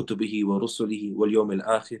وملائكته وكتبه ورسله واليوم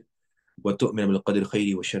الآخر وتؤمن بالقدر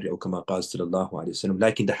خيره وشره أو كما قال صلى الله عليه وسلم.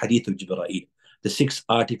 Like in the Hadith of Jibreel, the 6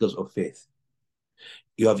 articles of faith.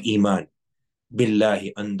 You have Iman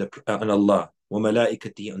billahi on Allah,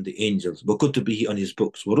 وملائكته on the angels, وكتبه on his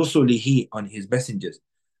books, ورسله on his messengers,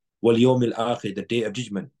 واليوم الآخر, the day of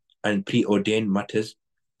judgment, and preordained matters,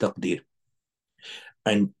 taqdir.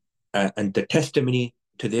 And the testimony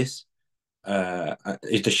to this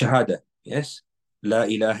is the shahada, yes? La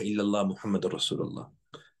ilaha illallah Muhammadur Rasulullah.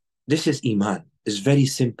 This is Iman. It's very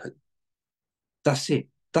simple. That's it.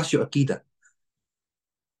 That's your Aqeedah.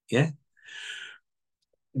 Yeah?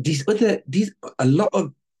 A lot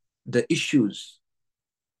of the issues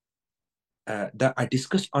that are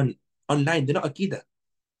discussed online, they're not Aqeedah.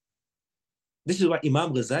 This is why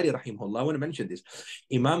Imam Ghazali, rahimahullah, I want to mention this.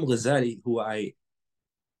 Imam Ghazali, who I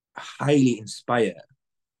highly inspire,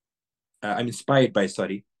 I'm inspired by,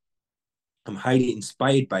 sorry, I'm highly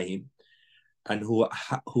inspired by him, and who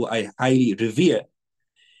I highly revere.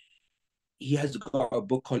 He has got a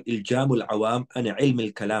book called Iljam al-Awam and Ilm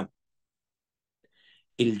al-Kalam.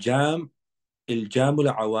 Iljam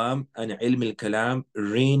al-Awam and Ilm al-Kalam,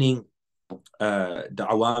 reigning the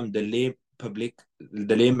Awam, the lay public,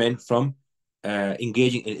 the laymen from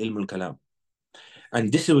engaging in Ilm al-Kalam.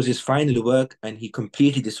 And this was his final work, and he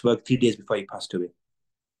completed this work 3 days before he passed away.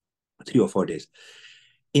 3 or 4 days.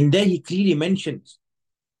 In there, he clearly mentions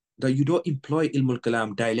that you don't employ Ilm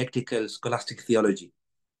al-Kalam, dialectical, scholastic theology.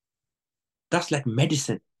 That's like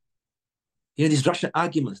medicine. You know, these Russian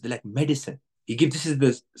arguments, they're like medicine. This is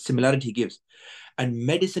the similarity he gives. And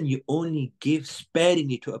medicine, you only give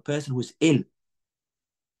sparingly to a person who's ill.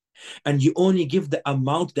 And you only give the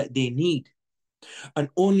amount that they need. And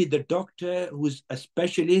only the doctor who's a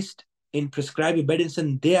specialist in prescribing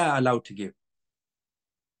medicine, they are allowed to give.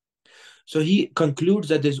 So he concludes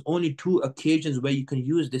that there's only 2 occasions where you can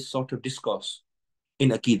use this sort of discourse in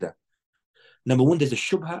Aqeedah. Number 1, there's a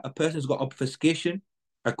shubha, a person's got obfuscation,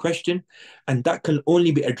 a question, and that can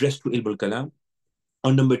only be addressed through Ilm al-Kalam.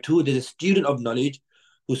 Or number 2, there's a student of knowledge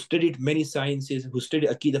who studied many sciences, who studied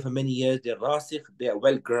Aqeedah for many years, they're rasikh, they are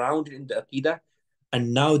well grounded in the Aqeedah,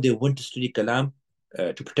 and now they want to study Kalam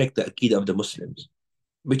to protect the Aqeedah of the Muslims,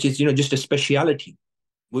 which is, just a speciality.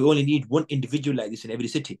 We only need one individual like this in every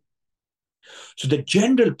city. So the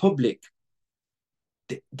general public,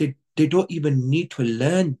 they don't even need to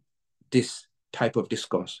learn this type of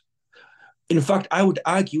discourse. In fact, I would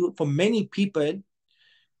argue for many people,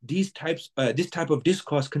 this type of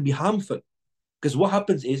discourse can be harmful, because what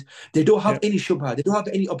happens is they don't have any shubha, they don't have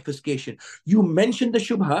any obfuscation. You mention the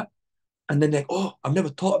shubha, and then they're like, oh, I've never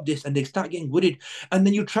thought of this, and they start getting worried. And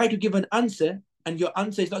then you try to give an answer, and your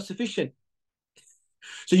answer is not sufficient.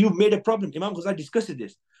 So you've made a problem. Imam Ghazali discusses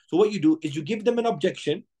this. So what you do is you give them an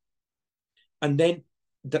objection, and then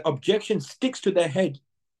the objection sticks to their head,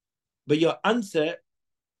 but your answer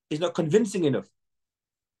is not convincing enough.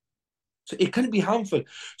 So it can be harmful.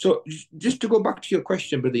 So just to go back to your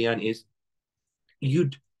question, Brother Yan, is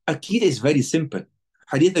Aqeedah is very simple.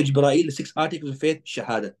 Hadith of Jibreel, the 6 articles of faith,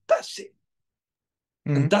 Shahada. That's it.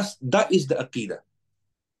 And that is the Aqeedah.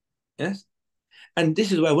 Yes? And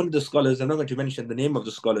this is why one of the scholars, I'm not going to mention the name of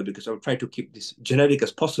the scholar because I'll try to keep this generic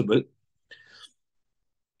as possible.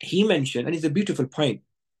 He mentioned, and it's a beautiful point,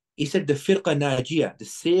 he said the Firqa Najiyah, the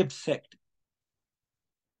saved sect.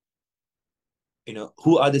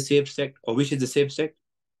 Who are the saved sect, or which is the saved sect?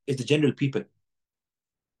 It's the general people,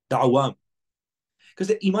 the awam. Because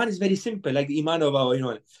the iman is very simple, like the iman of our,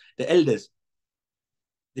 the elders.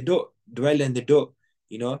 They don't dwell and they don't,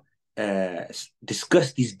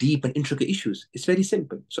 discuss these deep and intricate issues. It's very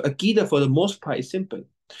simple. So Aqeedah, for the most part, is simple.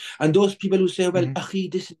 And those people who say, well,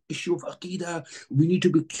 akhi, this issue of Aqeedah, we need to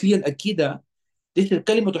be clear in Aqeedah. This is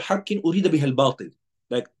kalimatu haqqin urida biha al-batil,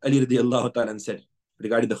 like Ali radiallahu ta'ala said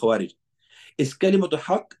regarding the Khawarij. It's kalimatu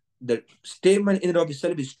haqq, the statement in and of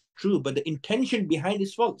itself is true, but the intention behind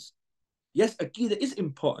is false. Yes, Aqeedah is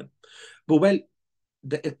important, but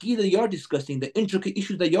the Aqeedah you're discussing, the intricate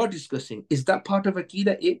issues that you're discussing, is that part of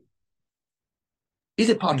Aqeedah? Is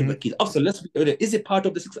it part of Aqeedah? Also, let's be clear, is it part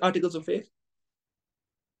of the 6 articles of faith?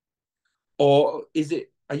 Or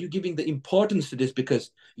are you giving the importance to this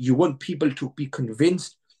because you want people to be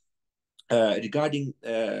convinced regarding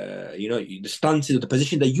the stances or the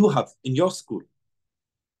position that you have in your school?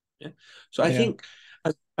 Yeah? So I Yeah. think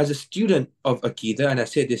as a student of Aqeeda, and I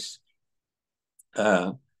say this,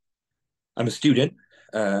 uh, I'm a student,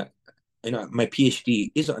 uh, my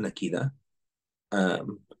PhD is on Aqeeda.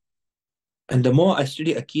 Um, and the more I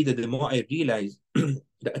study Aqeeda, the more I realize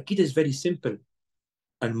that Aqeeda is very simple.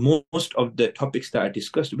 And most of the topics that are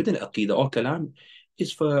discussed within Aqeeda or Kalam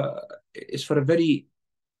is for is for a very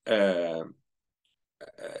uh,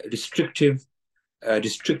 restrictive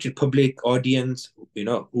restricted public audience,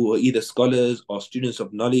 who are either scholars or students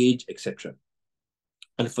of knowledge, etc.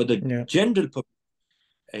 And for the Yeah. general public,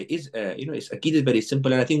 it's Aqeeda is very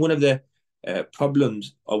simple. And I think one of the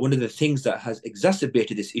problems or one of the things that has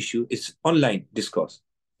exacerbated this issue is online discourse.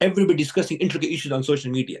 Everybody discussing intricate issues on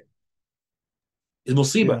social media is Yeah.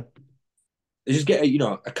 musiba. They just get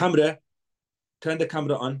a camera, turn the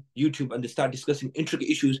camera on YouTube, and they start discussing intricate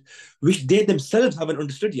issues which they themselves haven't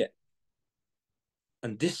understood yet.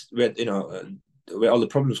 And this where all the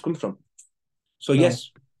problems come from. So No,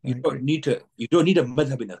 yes, I agree. you don't need a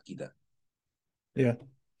madhab in Aqidah. Yeah.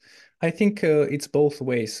 I think it's both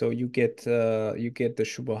ways. So you get the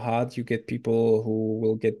shubahat, you get people who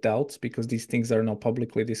will get doubts because these things are not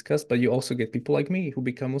publicly discussed, but you also get people like me who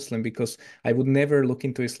become Muslim because I would never look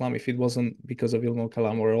into Islam if it wasn't because of ilm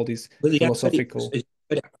al-kalam or all these But yeah, philosophical.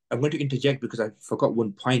 I'm going to interject because I forgot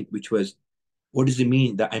one point, which was what does it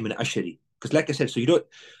mean that I'm an Ashari? Because like I said, so you don't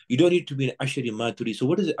need to be an Ashari Maturi. So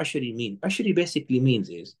what does Ashari mean? Ashari basically means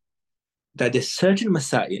is that there's certain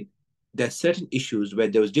masail, there's certain issues where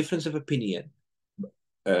there was difference of opinion,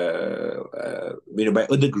 by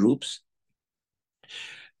other groups.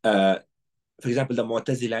 Uh, for example, the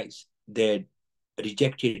Mu'tazilites, they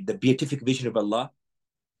rejected the beatific vision of Allah.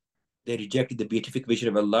 They rejected the beatific vision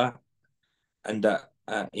of Allah, and that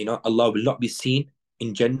Allah will not be seen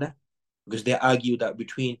in Jannah, because they argue that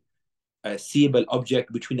between a seeable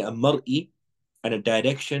object, between a mar'i and a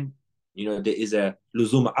direction, there is a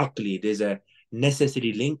luzum aqli, there's a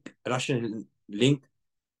necessary link, rational link,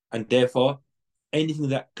 and therefore anything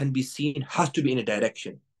that can be seen has to be in a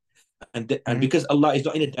direction. And Mhm. because Allah is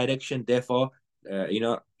not in a direction, therefore,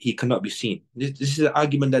 He cannot be seen. This is an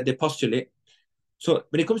argument that they postulate. So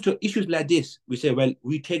when it comes to issues like this, we say, well,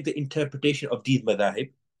 we take the interpretation of these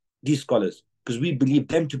madhahib, these scholars, because we believe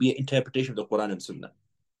them to be an interpretation of the Quran and Sunnah.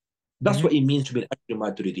 That's what Mhm. it means to be an Ash'ari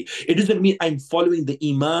Maturidi. It doesn't mean I'm following the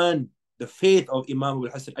Iman, the faith of Imam Abu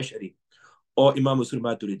Hassan Ash'ari or Imam Usul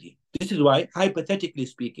Maturidi. This is why, hypothetically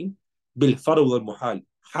speaking, bil farw wal muhal,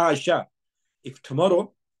 hasha, if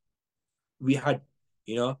tomorrow we had,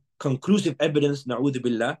 conclusive evidence, na'udhu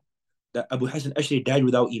billah, that Abu Hassan Ash'ari died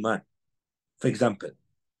without Iman, for example,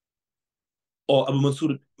 or Abu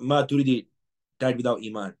Mansur Maturidi died without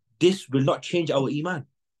Iman, this will not change our Iman.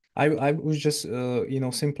 I was just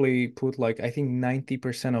simply put, like, I think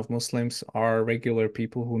 90% of Muslims are regular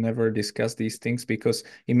people who never discuss these things because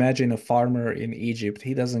imagine a farmer in Egypt,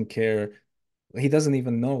 he doesn't care, he doesn't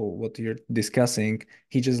even know what you're discussing.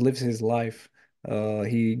 He just lives his life.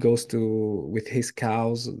 He goes to with his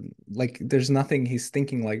cows. Like there's nothing he's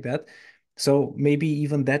thinking like that. So maybe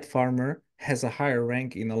even that farmer has a higher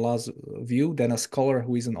rank in Allah's view than a scholar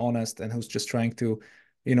who isn't honest and who's just trying to,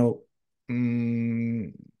 you know,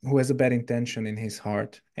 mm, who has a bad intention in his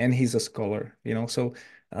heart and he's a scholar, So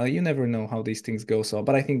you never know how these things go. So,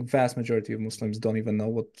 but I think vast majority of Muslims don't even know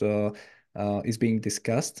what is being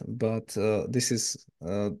discussed, but this is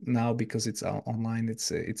now because it's online,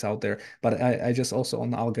 it's out there. But I just also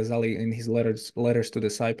on Al-Ghazali in his letters to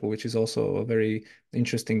disciple, which is also a very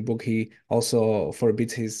interesting book. He also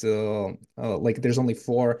forbids his like there's only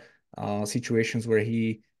four situations where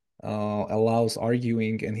he allows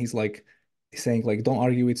arguing, and he's like saying like don't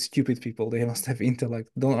argue with stupid people, they must have intellect,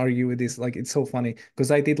 don't argue with this. Like it's so funny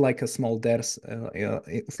because I did like a small ders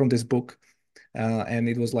from this book, and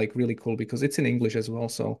it was like really cool because it's in English as well,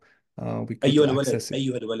 so we could أيها الولد access it.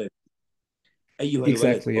 أيها الولد أيها الولد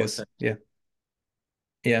Exactly, yes, أحسن. yeah,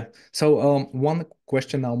 yeah. So one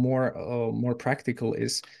question now, more practical,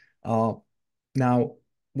 is uh, now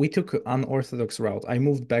we took an unorthodox route. I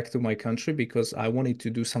moved back to my country because I wanted to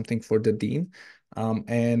do something for the deen,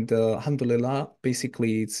 and alhamdulillah,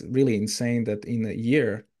 basically it's really insane that in a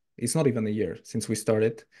year, it's not even a year since we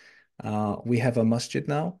started, we have a masjid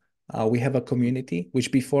now. We have a community,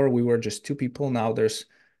 which before we were just two people. Now there's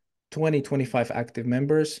 20, 25 active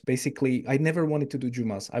members. Basically, I never wanted to do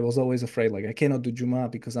Jumas. I was always afraid, like, I cannot do Juma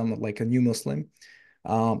because I'm like a new Muslim.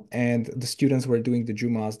 And the students were doing the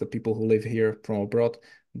Jumas, the people who live here from abroad.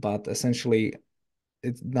 But essentially,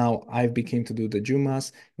 now I've became to do the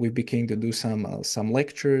Jumas. We became to do some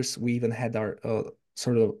lectures. We even had our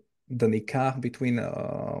sort of the nikah between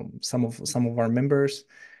some of our members.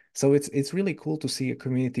 So it's really cool to see a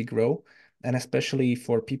community grow, and especially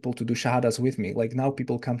for people to do shahadas with me. Like now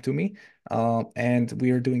people come to me, and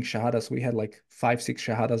we are doing shahadas. We had like 5, 6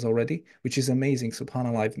 shahadas already, which is amazing.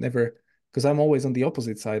 SubhanAllah, I've never, because I'm always on the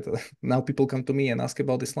opposite side. Now people come to me and ask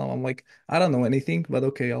about Islam. I'm like, I don't know anything, but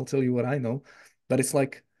okay, I'll tell you what I know. But it's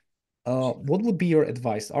like, what would be your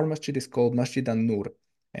advice? Our masjid is called Masjid An-Nur,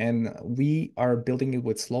 and we are building it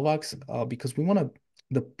with Slovaks because we want to.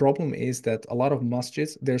 The problem is that a lot of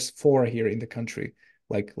masjids, there's 4 here in the country,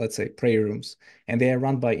 like let's say prayer rooms, and they are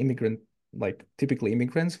run by like typically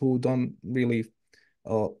immigrants who don't really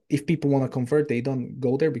if people want to convert, they don't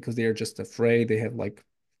go there because they are just afraid. They have like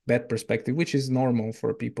bad perspective, which is normal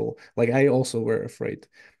for people. Like I also were afraid.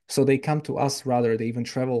 So they come to us rather. They even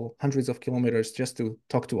travel hundreds of kilometers just to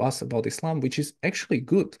talk to us about Islam, which is actually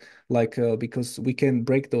good. Like because we can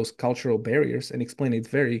break those cultural barriers and explain it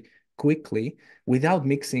very quickly without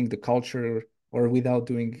mixing the culture or without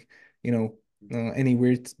doing, you know, any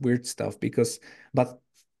weird stuff. Because, but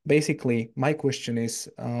basically, my question is,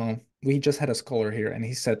 we just had a scholar here, and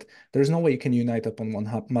he said there's no way you can unite upon one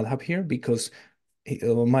madhab here because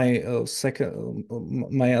my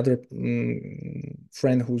other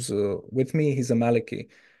friend who's with me, he's a Maliki.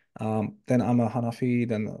 Then I'm a Hanafi.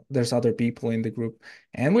 Then there's other people in the group,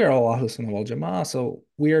 and we're all Ahlus Sunnah wal Jama'ah. So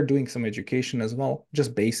we are doing some education as well,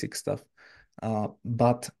 just basic stuff.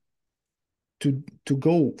 But to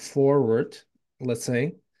go forward, let's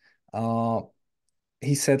say, uh,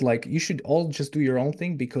 he said like you should all just do your own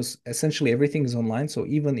thing because essentially everything is online. So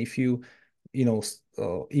even if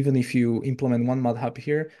even if you implement one madhab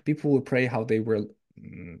here, people will pray how they were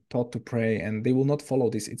taught to pray, and they will not follow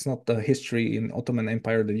this. It's not the history in Ottoman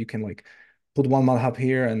Empire that you can like put one madhab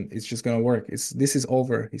here and it's just gonna work. This is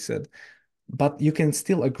over, he said. But you can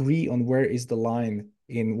still agree on where is the line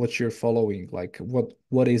in what you're following, like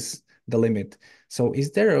what is the limit. So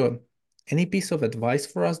is there any piece of advice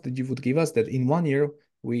for us that you would give us that in 1 year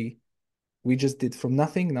we we just did from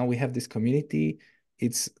nothing, now we have this community,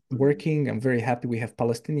 it's working, I'm very happy. We have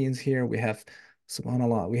Palestinians here, we have,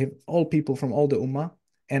 subhanallah, we have all people from all the ummah,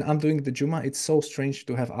 and I'm doing the Jummah. It's so strange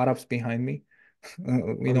to have Arabs behind me, because I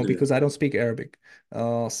Alhamdulillah. don't speak Arabic.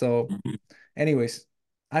 So anyways,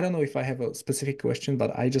 I don't know if I have a specific question,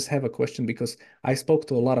 but I just have a question because I spoke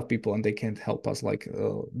to a lot of people and they can't help us. Like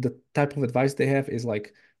the type of advice they have is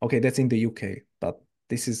like, okay, that's in the UK, but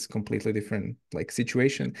this is completely different like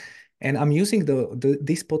situation. And I'm using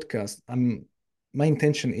this podcast. My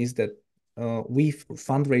intention is that we've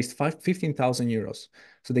fundraised 15,000 euros.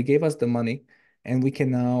 So they gave us the money and we can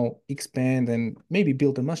now expand and maybe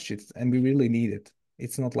build a masjid, and we really need it.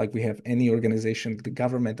 It's not like we have any organization, the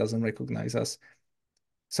government doesn't recognize us.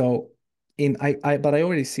 So but I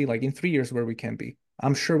already see like in 3 years where we can be.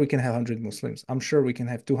 I'm sure we can have 100 Muslims. I'm sure we can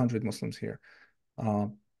have 200 Muslims here.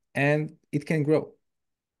 Um, and it can grow.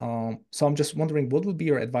 So I'm just wondering, what would be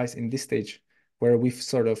your advice in this stage where we've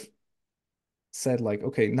sort of said like,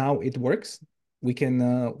 okay, now it works. We can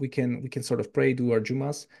sort of pray, do our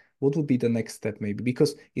Jumas. What would be the next step maybe?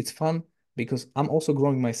 Because it's fun, because I'm also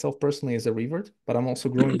growing myself personally as a revert, but I'm also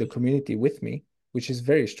growing the community with me, which is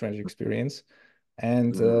very strange experience.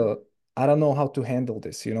 And I don't know how to handle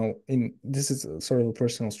this, in this is a sort of a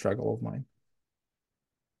personal struggle of mine.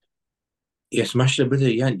 Yes, mashallah, brother.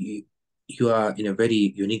 Yeah, you are in a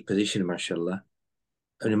very unique position, mashallah.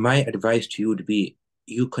 And my advice to you would be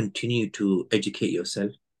you continue to educate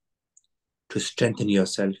yourself, to strengthen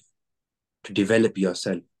yourself, to develop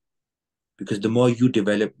yourself. Because the more you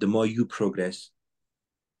develop, the more you progress,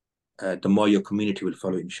 the more your community will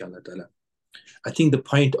follow, inshallah ta'ala. I think the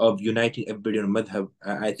point of uniting everybody on madhab,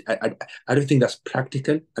 I don't think that's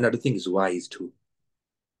practical, and I don't think it's wise too.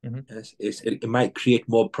 Mhm. Yes, it might create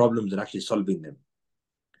more problems than actually solving them.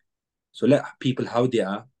 So let people how they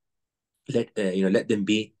are, let them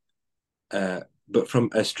be. But from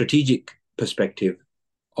a strategic perspective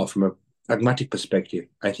or from a pragmatic perspective,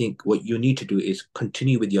 I think what you need to do is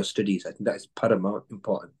continue with your studies. I think that is paramount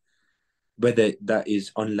important. Whether that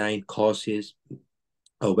is online courses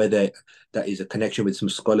or whether that is a connection with some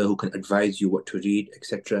scholar who can advise you what to read,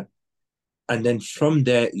 etc. And then from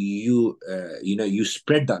there, you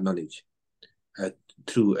spread that knowledge uh,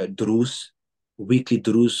 through durus, weekly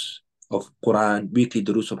durus of Quran, weekly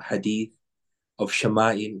durus of Hadith, of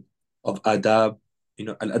Shama'il, of Adab,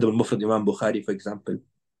 Al-Adab al-Mufrad Imam Bukhari, for example,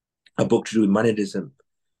 a book to do with mannerism.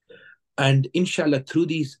 And inshallah, through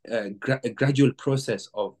these gradual process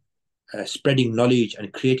of spreading knowledge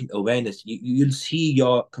and creating awareness, you'll see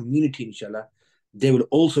your community, inshallah, they will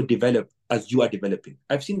also develop as you are developing.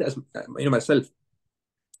 I've seen that as myself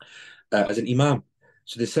as an imam.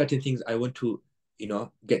 So there's certain things I want to,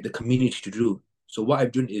 get the community to do. So what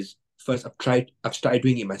I've done is first I've started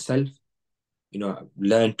doing it myself. I've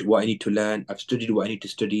learned what I need to learn. I've studied what I need to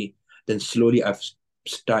study. Then slowly I've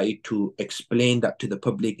started to explain that to the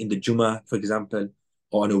public in the Jummah, for example,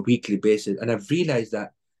 or on a weekly basis. And I've realized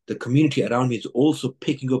that the community around me is also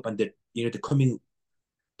picking up, and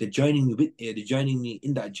they're joining me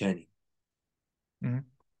in that journey. Mhm.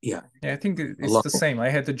 Yeah, Yeah, I think it's Allah. the same. I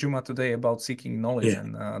had the Juma today about seeking knowledge Yeah,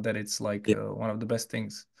 and that it's like yeah, one of the best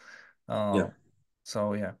things. Uh, yeah.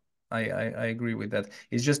 so yeah, I agree with that.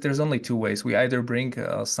 It's just there's only two ways. We either bring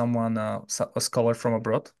someone, a scholar from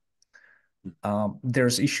abroad.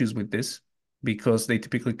 There's issues with this because they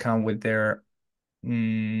typically come with their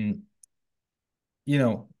mm, you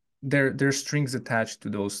know there's strings attached to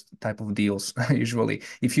those type of deals usually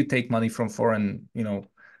if you take money from foreign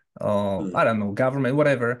Mm. I don't know government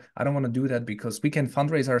whatever. I don't want to do that because we can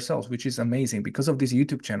fundraise ourselves, which is amazing because of this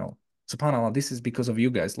YouTube channel. SubhanAllah, this is because of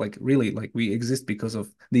you guys, like really, like we exist because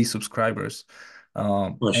of these subscribers.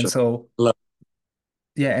 And MashaAllah. so Allah.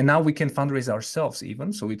 yeah, and now we can fundraise ourselves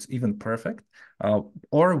even, so it's even perfect.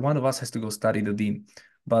 Or one of us has to go study the deen.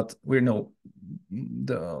 But we're no,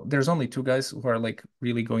 there's only two guys who are like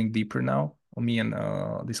really going deeper now, me and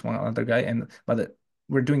this one other guy, and but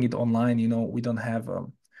we're doing it online. We don't have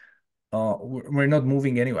we're not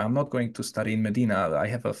moving anywhere. I'm not going to study in Medina. I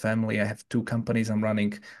have a family. I have two companies I'm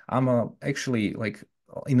running. I'm actually like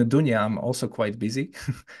in the dunya. I'm also quite busy,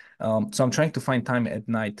 so I'm trying to find time at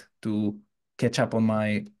night to catch up on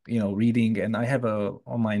my reading. And I have a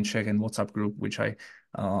online check and WhatsApp group, which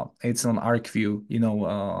it's on ArcView.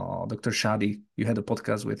 Dr. Shadi. You had a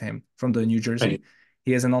podcast with him from the New Jersey.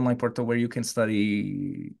 He has an online portal where you can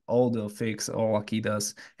study all the fiqhs, all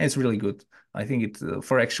aqidas, and it's really good. I think it's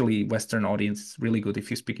for actually Western audience, it's really good if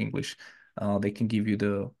you speak English. They can give you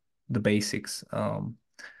the basics.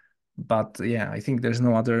 But yeah, I think there's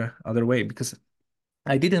no other way because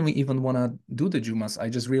I didn't even want to do the Jumas. I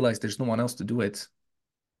just realized there's no one else to do it.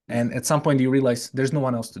 And Mm. at some point you realize there's no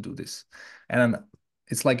one else to do this. And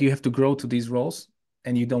it's like you have to grow to these roles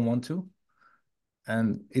and you don't want to.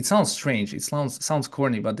 And it sounds strange. It sounds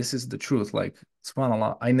corny, but this is the truth. Like,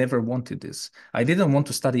 subhanAllah, I never wanted this. I didn't want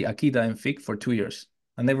to study Aqeeda and fiqh for 2 years.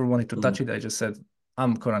 I never wanted to Mm. touch it. I just said,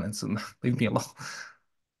 I'm Quran and Sunnah. Leave me alone.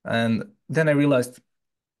 And then I realized,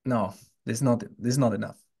 no, this is not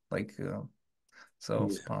enough. Like, so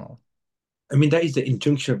Yeah. subhanAllah. I mean, that is the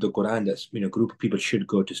injunction of the Quran that a group of people should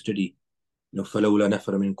go to study. فلولا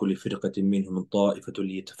نفر من كل فرقة منهم طائفة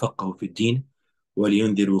ليتفقهوا في الدين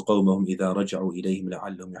ولينذروا قومهم إذا رجعوا إليهم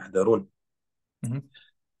لعلهم يحذرون. Mhm,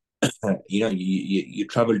 You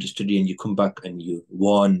travel to study and you come back and you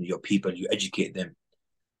warn your people, you educate them.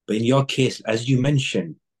 But in your case, as you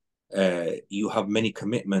mentioned, you have many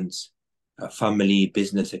commitments, family,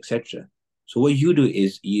 business, etc. So what you do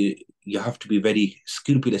is you have to be very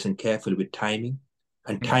scrupulous and careful with timing,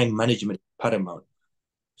 and yeah. time management is paramount.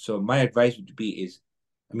 So my advice would be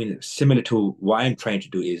I mean, similar to what I'm trying to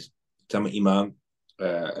do is, I'm an imam,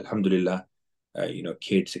 alhamdulillah,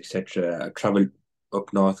 kids, etc. I travel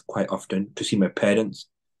up north quite often to see my parents,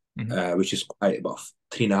 Mhm, which is quite about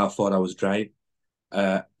 3.5, 4 hours drive.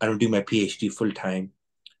 And I'm doing my PhD full time,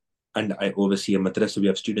 and I oversee a madrasa. We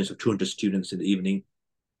have students of 200 students in the evening.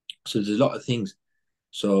 So there's a lot of things.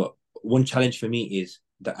 So one challenge for me is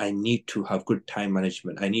that I need to have good time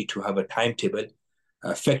management. I need to have a timetable,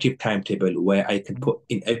 effective timetable where I can mhm. put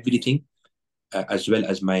in everything, as well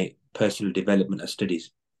as my personal development and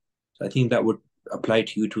studies. So I think that would apply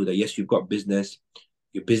to you too. That yes, you've got business,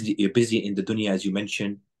 you're busy in the dunya as you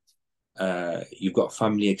mentioned, you've got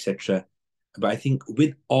family, etc. But I think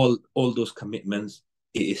with all those commitments,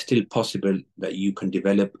 it is still possible that you can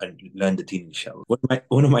develop and learn the deen, inshallah.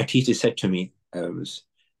 One of my teachers said to me, was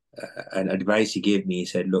an advice he gave me. He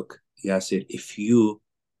said, "Look, Yasir, if you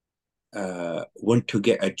want to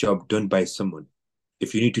get a job done by someone,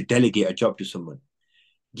 if you need to delegate a job to someone,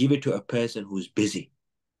 give it to a person who's busy,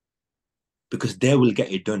 because they will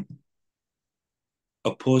get it done,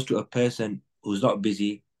 opposed to a person who's not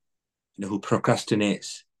busy, who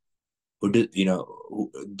procrastinates, who do,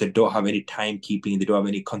 who, they don't have any timekeeping, they don't have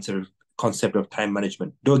any concept of time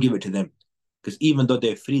management. Don't give it to them, because even though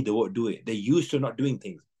they're free, they won't do it. They're used to not doing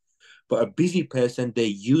things. But a busy person, they're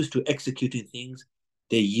used to executing things.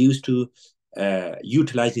 They're used to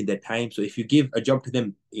utilizing their time. So if you give a job to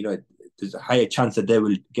them, there's a higher chance that they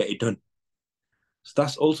will get it done. So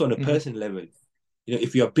that's also on a Mhm. personal level.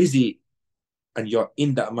 If you're busy and you're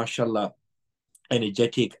in that, mashallah,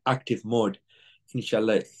 energetic, active mode,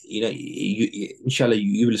 inshallah, inshallah,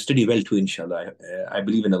 you will study well too, inshallah. I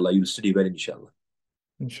believe in Allah, you will study well, inshallah.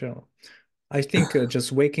 Inshallah. I think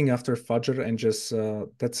just waking after Fajr and just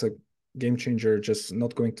that's a game changer, just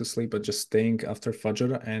not going to sleep, but just staying after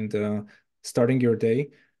Fajr and starting your day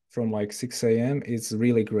from like 6 a.m. is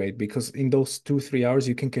really great because in those 2, 3 hours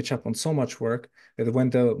you can catch up on so much work that when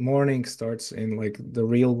the morning starts in like the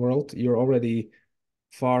real world, you're already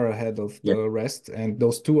far ahead of Yeah, the rest. And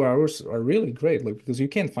those 2 hours are really great, like because you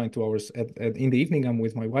can't find 2 hours in the evening. I'm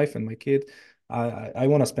with my wife and my kid. I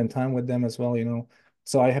want to spend time with them as well, you know.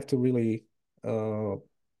 So I have to really uh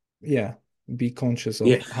yeah, be conscious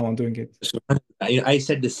yeah. of how I'm doing it. So I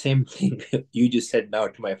said the same thing you just said now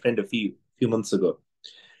to my friend a few months ago.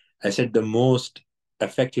 I said the most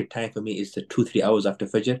effective time for me is the 2 3 hours after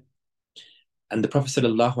Fajr. And the Prophet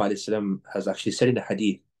ﷺ has actually said in the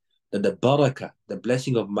hadith that the barakah, the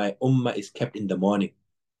blessing of my ummah is kept in the morning.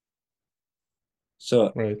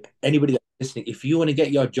 So Right. anybody that's listening, if you want to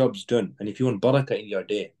get your jobs done and if you want barakah in your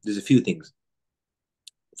day, there's a few things.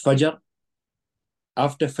 Fajr,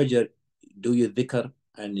 after Fajr, do your dhikr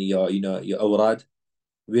and your awrad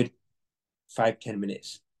with 5 10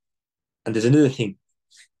 minutes. And there's another thing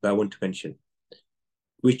that I want to mention,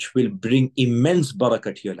 which will bring immense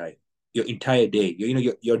barakah to your life, your entire day.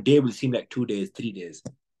 Your day will seem like 2 days, 3 days.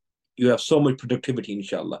 You have so much productivity,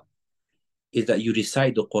 inshallah. Is that you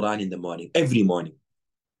recite the Quran in the morning, every morning,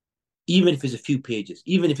 even if it's a few pages,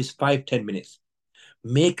 even if it's 5 10 minutes.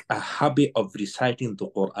 Make a habit of reciting the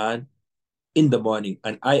Quran in the morning,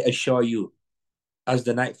 and I assure you, as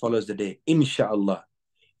the night follows the day, inshallah,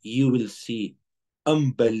 you will see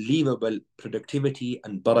unbelievable productivity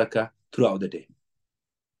and barakah throughout the day.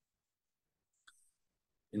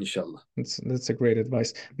 Inshallah. That's a great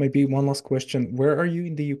advice. Maybe one last question. Where are you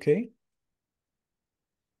in the UK?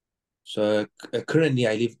 So currently,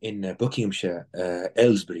 I live in Buckinghamshire,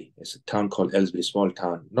 Aylesbury. It's a town called Aylesbury, small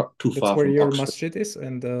town, not too That's far where from your Oxford. masjid is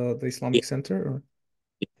and the Yeah, Islamic Center, or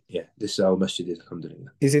yeah. This is our masjid,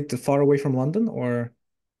 alhamdulillah. is it far away from London or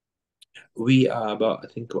We are about, I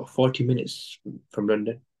think, about 40 minutes from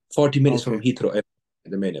London, 40 minutes from okay. Heathrow Airport,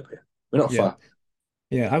 the main area. We're not Yeah. far.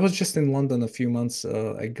 Yeah, I was just in London a few months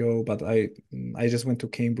ago, but I just went to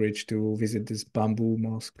Cambridge to visit this bamboo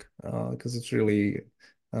mosque because it's really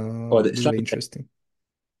Or really interesting.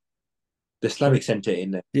 The Sorry? Islamic Center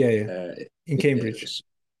in, Yeah, yeah. uh, In Cambridge.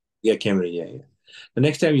 yeah, Cambridge, yeah, yeah. The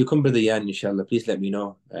next time you come, Brother Yan, inshallah, please let me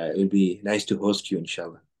know. It would be nice to host you,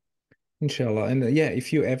 inshallah. Inshallah. And yeah,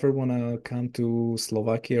 if you ever want to come to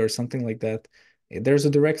Slovakia or something like that, there's a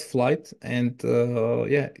direct flight and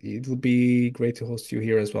yeah, it would be great to host you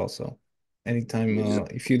here as well. So anytime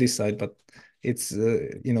if you decide, but it's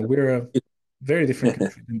you know, we're a very different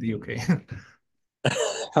country than the UK.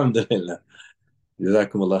 Alhamdulillah.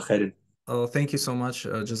 Jazakum Allah khairan. Oh, thank you so much,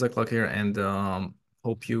 Jazakallah khair, and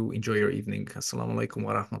hope you enjoy your evening. Assalamu alaikum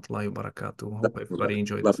wa rahmatullahi wa barakatuh. Hope Allah everybody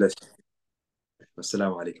enjoyed Allah this. bless you.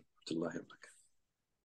 Wassalamu alaikum.